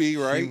Cardi B,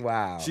 right?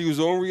 Wow. She was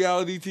on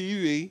reality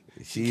TV.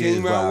 She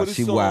came out with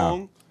a song.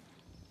 Wow.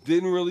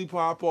 Didn't really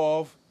pop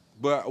off,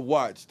 but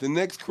watch the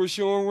next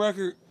Krishan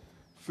record.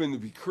 Finna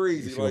be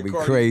crazy, like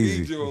Cardi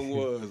B joint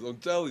was. I'm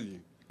telling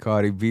you.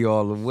 Cardi B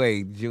all the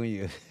way,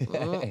 Junior.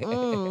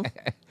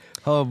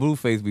 Her and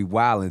Blueface be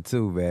wildin'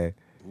 too, man.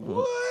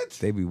 What?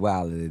 They be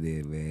wildin' in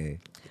there, man.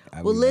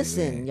 Well,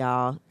 listen,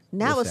 y'all.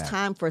 Now What's it's that?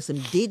 time for some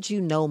Did You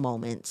Know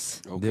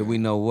moments. Okay. Did we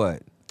know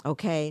what?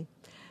 Okay.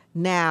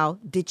 Now,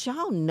 did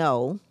y'all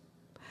know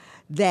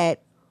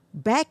that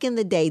back in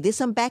the day, there's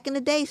some back in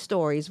the day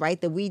stories, right,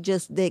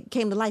 that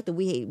came to light that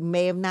we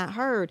may have not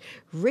heard.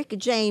 Rick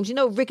James,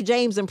 Rick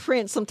James and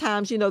Prince,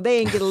 sometimes, they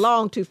ain't get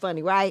along too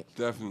funny, right?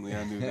 Definitely,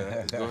 I knew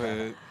that. Go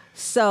ahead.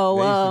 So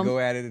They used to go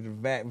at it at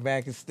the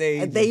back of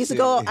stage. They used to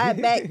go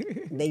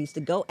They used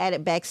to go at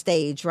it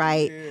backstage,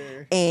 right?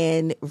 Yeah.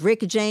 And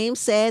Rick James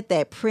said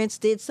that Prince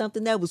did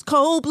something that was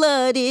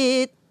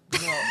cold-blooded. No,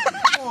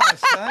 come on,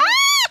 son.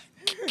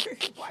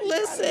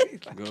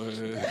 Listen. Go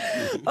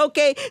ahead.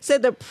 Okay,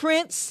 said the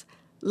Prince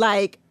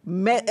dissed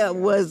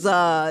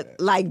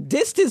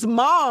his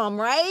mom,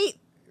 right?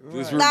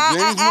 This Rick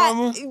James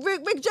mama?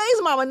 Rick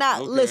James mama.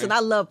 Now, Okay. listen, I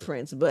love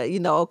Prince, but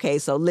okay,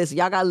 so listen,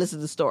 y'all gotta listen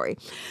to the story.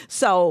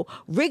 So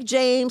Rick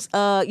James,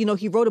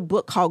 he wrote a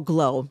book called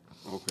Glow.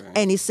 Okay.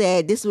 And he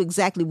said this was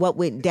exactly what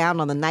went down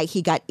on the night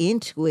he got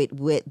into it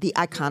with the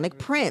iconic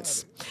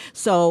Prince.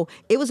 So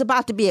it was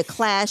about to be a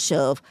clash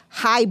of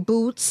high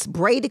boots,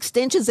 braid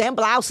extensions, and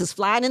blouses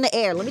flying in the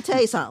air. Let me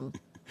tell you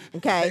something.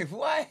 Okay?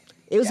 What?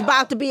 It was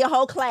about to be a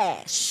whole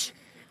clash.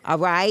 All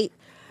right?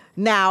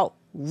 Now,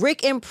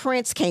 Rick and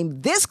Prince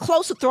came this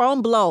close to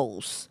throwing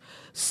blows.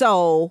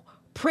 So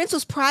Prince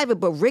was private,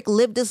 but Rick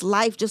lived his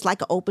life just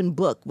like an open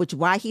book, which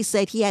why he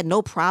said he had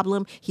no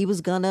problem. He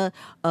was gonna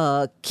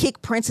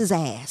kick Prince's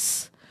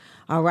ass.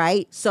 All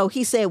right. So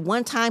he said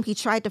one time he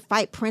tried to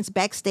fight Prince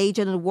backstage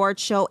at an award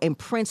show, and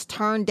Prince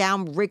turned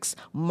down Rick's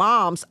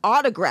mom's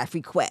autograph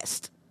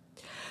request.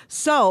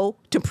 So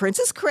to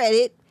Prince's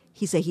credit,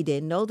 he said he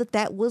didn't know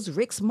that was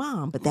Rick's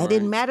mom, but that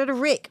didn't matter to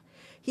Rick.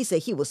 He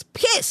said he was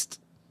pissed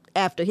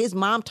after his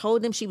mom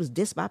told him she was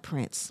dissed by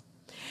Prince.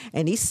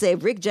 And he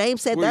said, Rick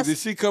James said Wait, did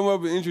she come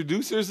up and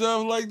introduce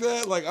herself like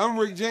that? Like, I'm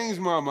Rick James'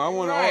 mama. I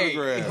want an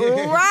autograph.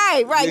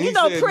 Right.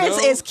 Then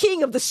Prince is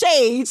king of the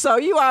shade, so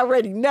you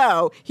already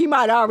know. He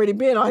might have already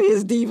been on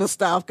his diva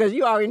stuff because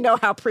you already know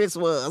how Prince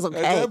was,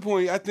 okay? At that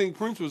point, I think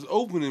Prince was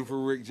opening for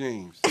Rick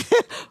James.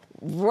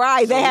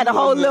 Right. They had a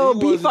whole little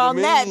beef on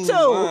that,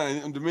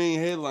 too. The main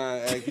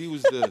headline act, he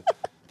was the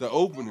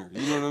opener.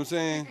 You know what I'm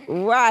saying?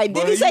 Right.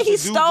 Did he say he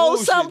stole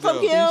something from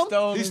him?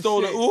 He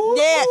stole the ooh.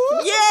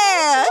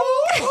 Yeah.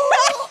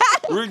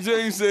 Rick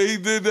James said he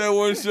did that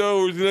one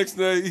show. The next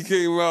night he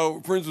came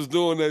out, Prince was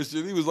doing that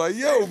shit. He was like,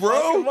 "Yo,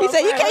 bro." He said,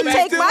 "You can't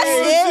take my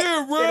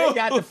shit, bro." They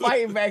got the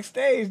fighting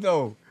backstage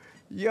though.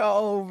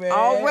 Yo, man.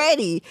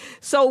 Already.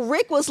 So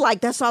Rick was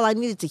like, "That's all I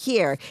needed to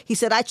hear." He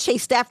said, "I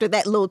chased after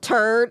that little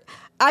turd.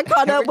 I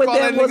caught up with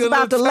him, was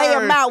about to lay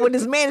him out when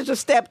his manager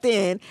stepped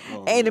in.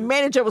 And the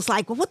manager was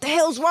like, well, what the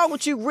hell's wrong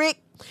with you, Rick?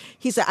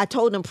 He said, I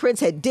told him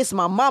Prince had dissed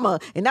my mama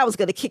and I was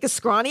going to kick his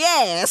scrawny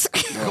ass.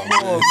 Come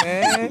on,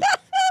 man.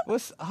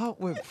 What's up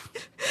with...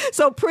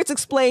 So Prince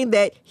explained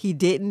that he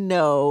didn't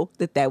know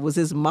that was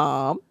his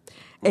mom.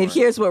 And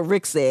here's what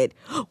Rick said.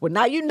 Well,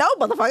 now you know,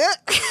 motherfucker.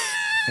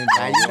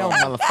 Now you know,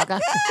 motherfucker.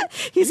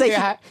 He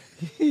said,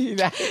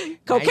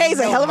 cocaine's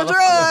a hell of a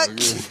drug.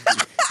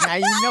 Now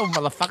you know,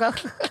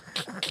 motherfucker.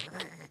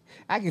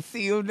 I can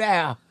see you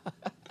now.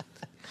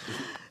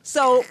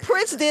 So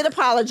Prince did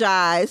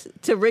apologize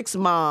to Rick's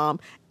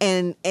mom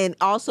and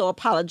also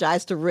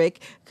apologized to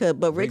Rick.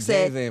 But Rick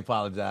said James ain't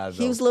apologized,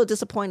 he was a little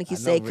disappointed, he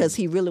said, because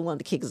he really wanted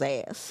to kick his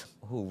ass.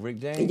 Who, Rick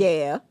James?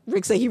 Yeah.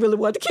 Rick said he really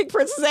wanted to kick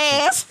Prince's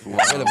ass. I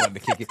really wanted to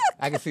kick it.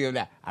 I can see him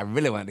now. I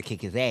really wanted to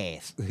kick his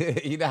ass.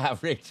 You know how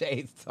Rick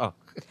James talk.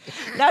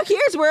 Now,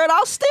 here's where it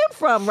all stemmed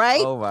from,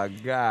 right? Oh, my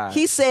God.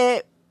 He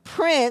said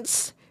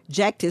Prince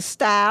jacked his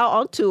style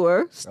on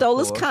tour, stole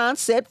his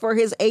concept for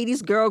his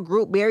 80s girl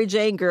group, Mary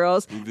Jane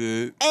Girls, He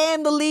did.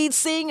 and the lead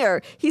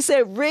singer. He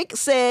said Rick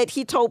said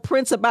he told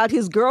Prince about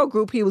his girl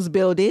group he was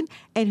building.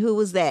 And who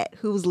was that?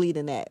 Who was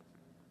leading that?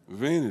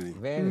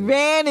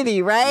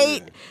 Vanity,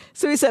 right? Yeah.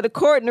 So he said,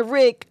 according to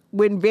Rick,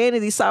 when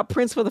Vanity saw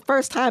Prince for the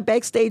first time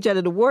backstage at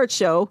an award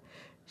show,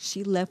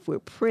 she left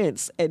with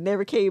Prince and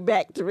never came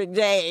back to Rick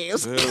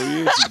James. Hell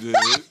yeah, she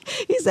did.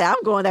 He said,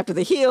 I'm going after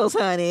the heels,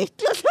 honey.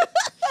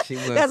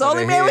 That's the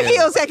only man with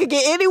heels that could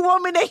get any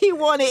woman that he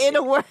wanted in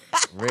the world.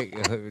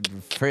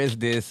 Prince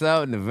did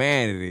something to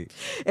Vanity.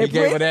 He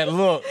gave her that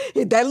look.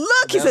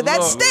 He said,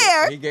 that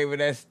stare. He gave her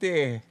that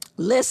stare.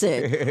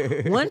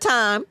 Listen, one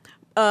time,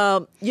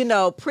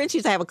 Prince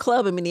used to have a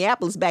club in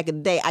Minneapolis back in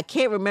the day. I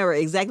can't remember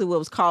exactly what it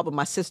was called, but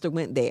my sister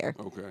went there.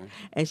 Okay.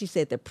 And she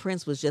said that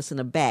Prince was just in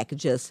the back, he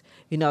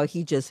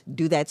just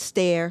do that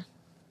stare.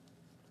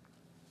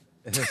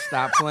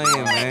 Stop playing,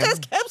 man. He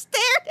just kept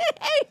staring at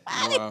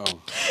everybody. Wow.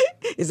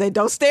 He said,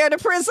 don't stare at the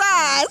Prince's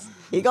eyes.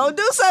 He gonna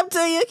do something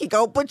to you. He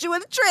gonna put you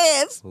in a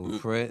trance. Ooh,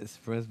 Prince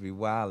be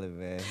wildin',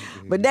 man.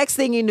 But next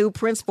thing you knew,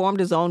 Prince formed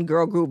his own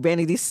girl group,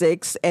 Vanity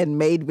 6, and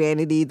made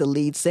Vanity the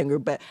lead singer.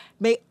 But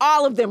may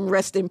all of them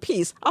rest in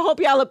peace. I hope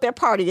y'all up there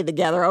partying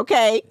together,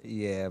 okay?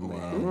 Yeah,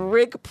 man.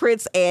 Rick,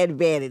 Prince, and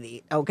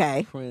Vanity,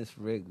 okay? Prince,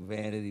 Rick,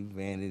 Vanity,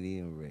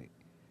 and Rick.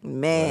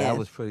 Man, well, that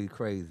was pretty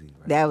crazy.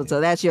 Right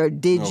so that's your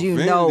you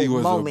know Vanity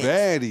was moment. A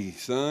baddie,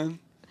 son.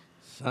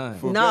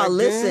 No,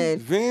 listen.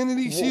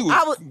 Vanity, she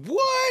was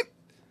what?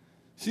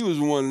 She was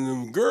one of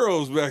them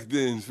girls back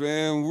then,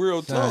 fam.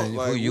 Real talk.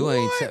 Like, you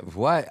ain't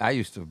what? I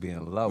used to be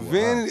in love with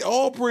Vanity, her.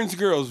 All Prince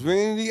girls.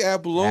 Vanity,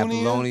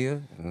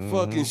 Apollonia.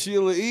 Fucking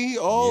Sheila E.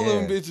 All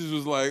them bitches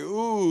was like,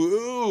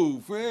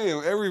 ooh,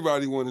 fam.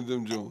 Everybody wanted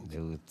them joints. They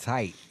were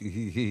tight.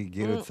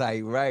 Get her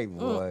tight right,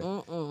 boy.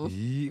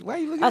 Why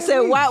you looking I at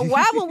said, me?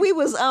 why when we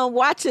was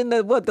watching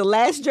the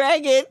Last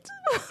Dragon?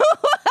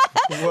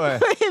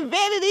 What? In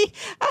Vanity,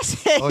 I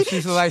said. Oh, she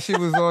looked like she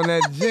was on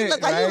that jet,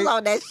 looked like right? she was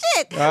on that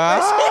shit.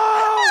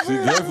 She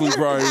definitely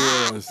probably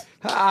was.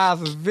 Her eyes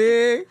was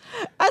big.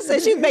 I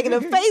said she was making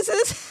them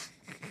faces.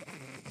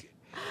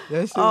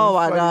 Oh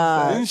my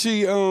God! Didn't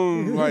she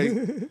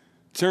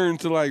turn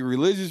to like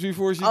religious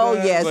before she died? Oh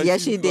yes, like,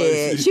 yes she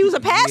did. She was a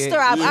pastor.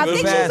 I think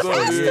she was a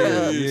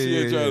pastor.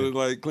 She had tried to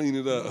like clean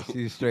it up.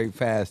 She's straight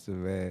pastor,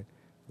 man.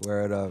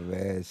 Word up,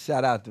 man.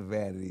 Shout out to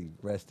Vanity.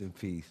 Rest in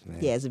peace, man.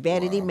 Yes,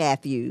 Vanity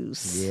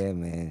Matthews. Yeah,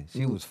 man.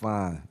 She was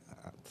fine.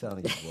 I'm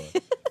telling you, boy.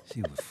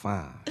 She was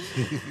fine.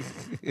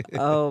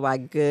 Oh, my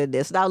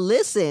goodness. Now,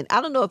 listen, I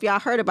don't know if y'all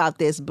heard about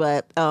this,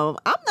 but I'm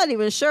not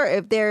even sure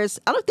if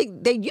I don't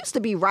think there used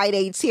to be Rite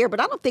Aids here, but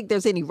I don't think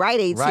there's any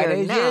Rite Aids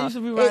here now. Yeah, used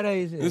to be Rite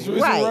Aids. It's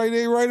Rite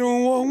Aid right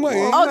on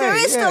Walkway. Oh, there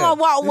is still on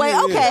Walkway.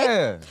 Okay.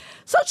 Yeah.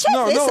 So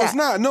check this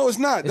out. No, it's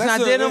not. It's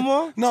not there no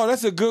more? No,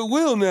 that's a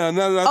Goodwill now.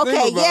 Now that I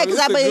think about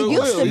because it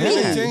used to be.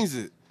 They changed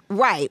it.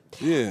 Right.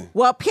 Yeah.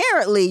 Well,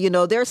 apparently,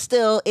 they're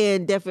still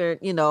in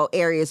different,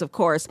 areas, of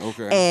course.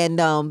 Okay.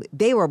 And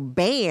they were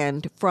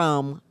banned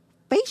from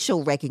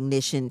facial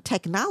recognition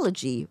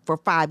technology for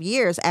 5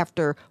 years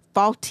after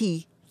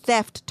faulty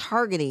theft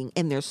targeting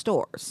in their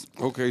stores.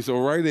 Okay,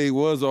 so Rite Aid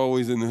was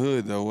always in the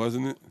hood, though,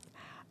 wasn't it?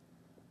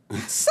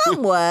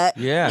 Somewhat.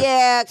 Yeah.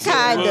 Yeah,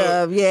 kind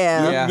of.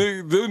 Yeah.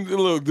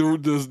 Look,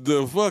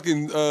 the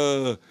fucking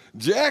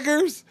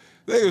jackers,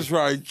 they was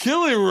probably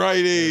killing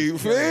Rite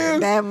Aid, fam.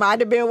 That might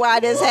have been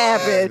why this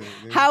happened.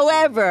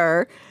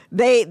 However,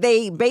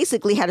 they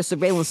basically had a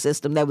surveillance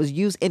system that was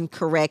used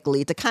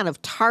incorrectly to kind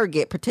of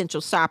target potential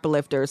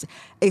shoplifters,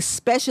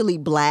 especially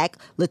Black,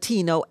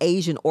 Latino,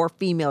 Asian, or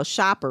female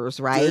shoppers,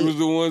 right? They was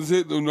the ones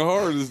hitting them the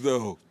hardest,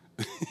 though.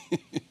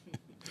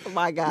 Oh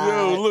my God.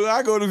 Yo, look,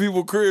 I go to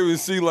people's crib and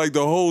see like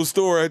the whole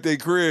store at their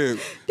crib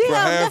for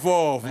half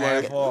off.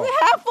 Half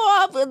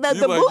off. The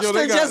like,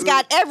 booster just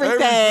got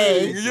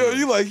everything. Yo,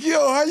 you like,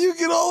 how you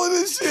get all of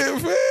this shit,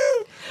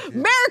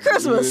 fam? Merry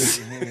Christmas.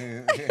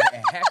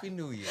 Happy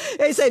New Year.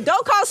 They said,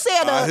 don't call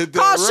Santa,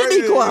 call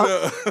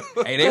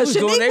Shaniqua. Hey, they was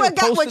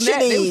got what you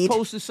need. They was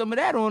posting some of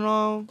that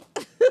on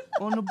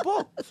the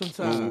book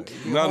sometimes.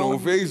 Not on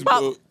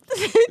Facebook.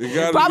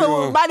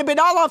 Probably might have been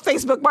all on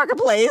Facebook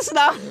Marketplace.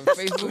 No.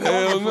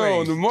 Hell no,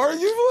 on the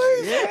Marketplace?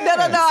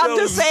 Yeah. No. I'm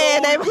just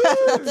saying.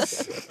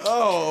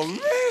 Oh,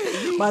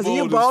 man.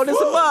 You bold as a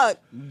buck.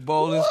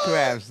 Bold as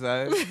crap,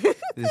 son.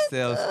 Just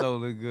sell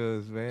stolen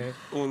goods, man.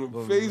 On the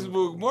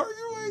Facebook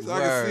Marketplace? I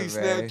can see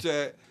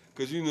Snapchat.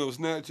 Because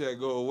Snapchat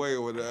go away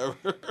or whatever.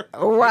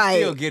 Right.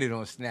 They still get it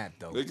on Snap,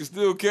 though. They can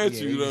still catch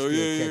you, though.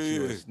 Catch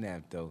you on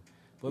Snap, though.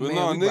 But man,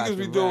 no, niggas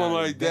be doing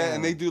like that,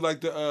 and they do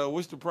like the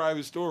what's the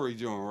private story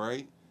joint,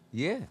 right?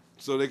 Yeah.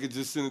 So they could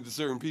just send it to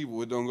certain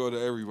people. It don't go to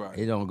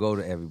everybody. It don't go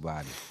to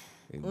everybody.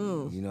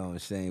 You know what I'm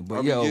saying? But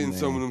I be getting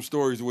some of them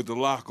stories with the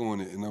lock on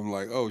it, and I'm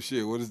like, oh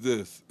shit, what is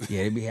this?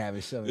 Yeah, they be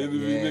having something. It be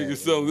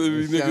niggas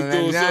doing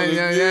something.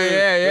 Yeah. You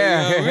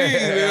know what I mean?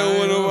 They don't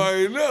want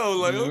nobody to know.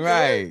 Like,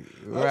 okay,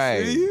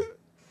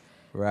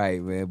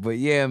 right, man. But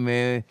yeah,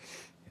 man.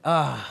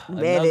 Man,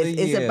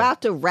 it's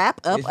about to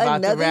wrap up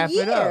another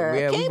year.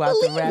 Yeah, we about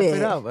to wrap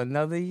it up.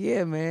 Another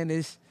year, man.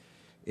 This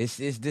is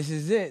it. This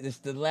is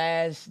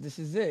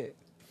it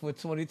for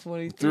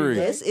 2023.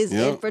 This is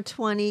it for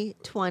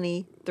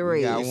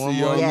 2023. We see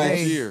y'all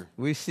next year.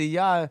 We see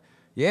y'all.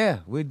 Yeah,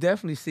 we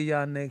definitely see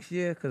y'all next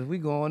year because we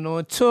going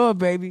on tour,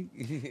 baby.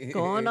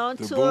 Going on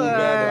the tour. Boom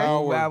Bap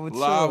Hour,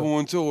 live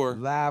on tour.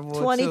 Live on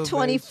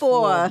 2024.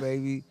 tour,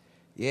 baby.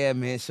 Yeah,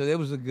 man. So it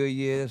was a good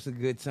year. It was a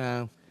good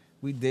time.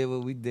 We did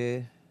what we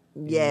did.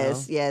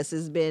 Yes.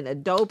 It's been a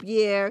dope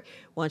year.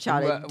 Want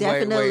y'all to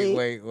definitely.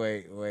 Wait.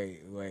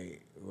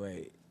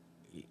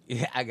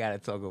 Yeah, I gotta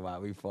talk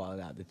about we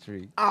falling out the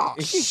tree. Oh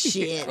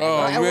shit!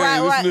 Oh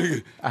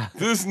man,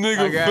 this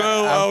nigga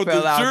fell out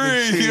the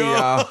tree,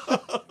 y'all.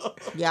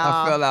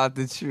 I fell out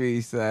the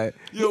tree, son.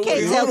 You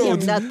can't tell him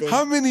nothing.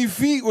 How many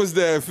feet was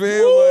that,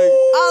 fam? A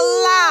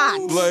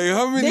lot. Like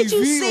how many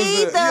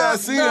feet was that? I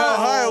seen how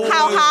high it was.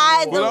 How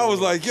high? But I was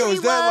like, yo,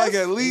 is that like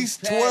at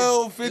least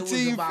 12,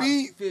 15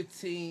 feet?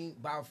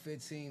 About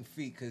 15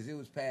 feet, because it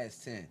was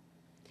past 10.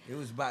 It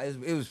was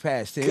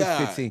past 10. God, it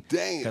was 15.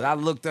 Damn. Because I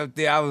looked up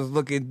there, I was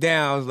looking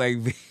down. I was like,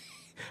 V.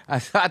 I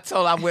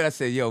told him, I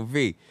said, yo,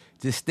 V,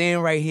 just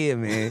stand right here,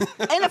 man.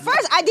 And at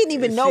first, I didn't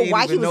even know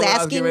why he was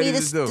asking me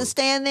to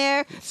stand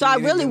there. So I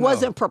really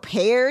wasn't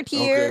prepared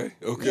here.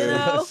 Okay. You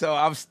know? So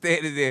I'm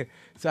standing there.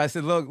 So I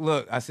said,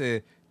 look. I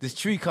said, this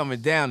tree coming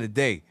down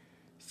today.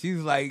 She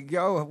was like,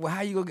 yo, well,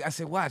 how you gonna? I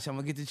said, watch, I'm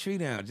gonna get the tree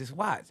down. Just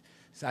watch.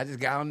 So I just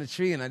got on the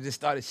tree and I just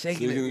started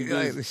shaking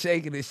it,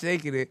 shaking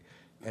it.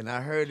 And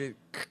I heard it.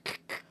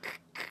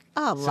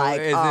 I'm so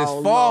like, as it's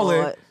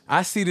falling, Lord.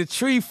 I see the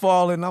tree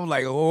falling. I'm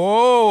like,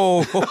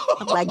 whoa.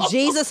 I'm like,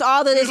 Jesus,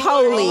 all that is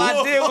holy. All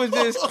I did was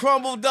just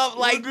crumbled up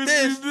like What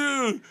this. did you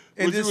do?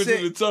 And You went to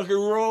the tuck and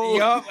roll?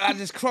 Yup, I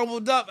just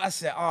crumbled up. I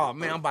said, oh,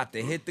 man, I'm about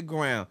to hit the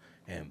ground.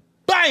 And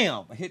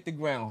bam, I hit the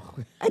ground.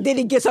 I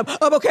didn't get some.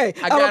 I'm okay.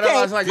 I got up.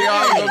 I was like, yo,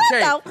 I'm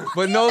okay.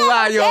 But no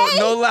lie, yo,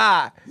 no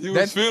lie. You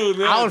was feeling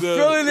that, I was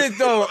feeling it,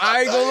 though.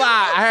 I ain't gonna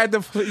lie. I had to,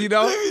 I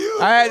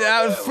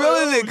was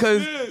feeling it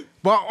because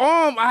my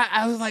arm,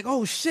 I was like,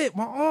 oh, shit,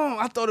 my arm.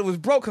 I thought it was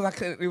broke because I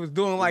couldn't, it was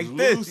doing like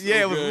this. Loose?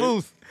 Yeah, Okay. it was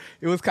loose.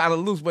 It was kind of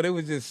loose, but it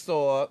was just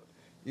sore up.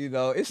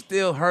 It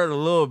still hurt a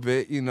little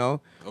bit, Okay.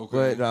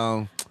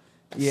 But,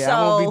 yeah,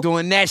 I won't be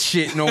doing that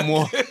shit no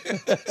more.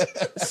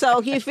 So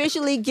he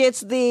officially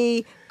gets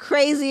the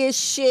craziest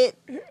shit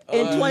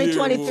in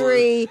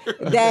 2023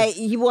 that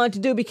he wanted to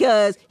do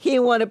because he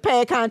didn't want to pay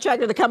a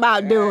contractor to come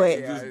out and do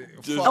it.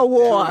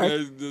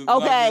 Award.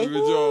 Okay.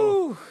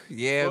 Woo.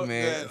 Yeah, Fuck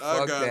man. that.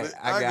 Fuck that.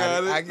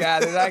 I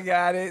got it. I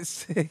got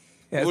it.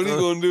 What are you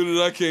gonna do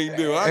that I can't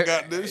do? I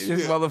got this shit.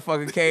 This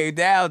motherfucker came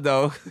down,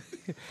 though.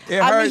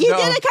 It hurt, I mean, he though.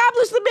 did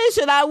accomplish the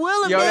mission. I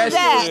will admit Yo, that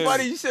shit was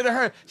funny. You should have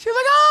heard. She was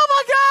like, oh,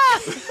 my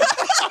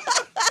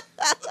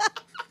God.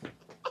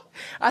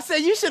 I said,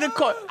 you should have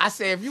caught. I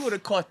said, if you would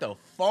have caught the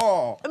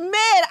fall. Man,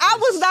 I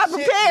was not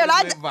prepared.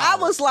 I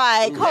was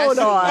like, hold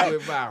on.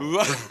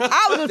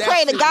 I was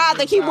praying to God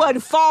that he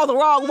wouldn't fall the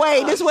wrong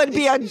way. This would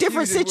be a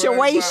different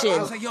situation. I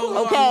was like,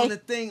 yo, okay? I'm on the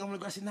thing. I'm gonna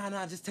go. I said,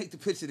 nah, just take the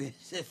picture then.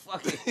 Shit,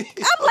 fuck it.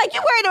 I'm like,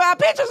 you worried about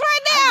pictures right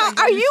now? Like,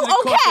 Are you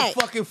okay? Caught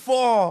the fucking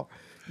fall.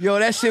 Yo,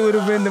 that shit would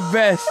have been the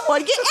best. I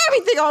want to get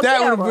everything on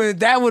camera.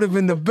 That would have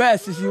been the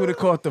best if you would have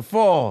caught the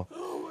fall.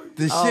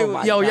 The shit,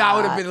 y'all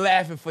would have been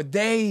laughing for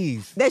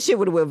days. That shit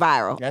would have went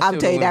viral. I'll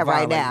tell you that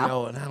right now.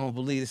 Yo, and I don't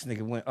believe this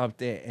nigga went up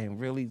there and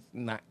really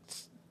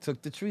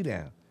took the tree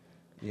down.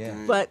 Yeah.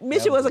 But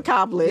mission was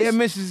accomplished. Yeah,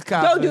 mission's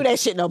accomplished. Don't do that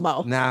shit no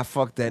more. Nah,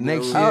 fuck that.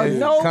 Next year,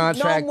 no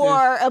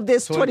more of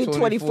this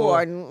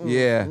 2024.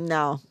 Yeah.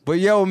 No. But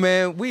yo,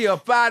 man, we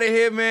up out of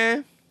here,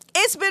 man.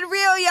 It's been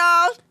real,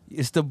 y'all.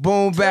 It's the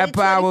Boom Bap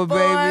Power,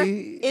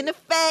 baby. In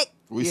effect.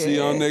 We see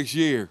y'all next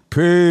year.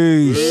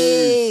 Peace.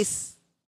 Peace.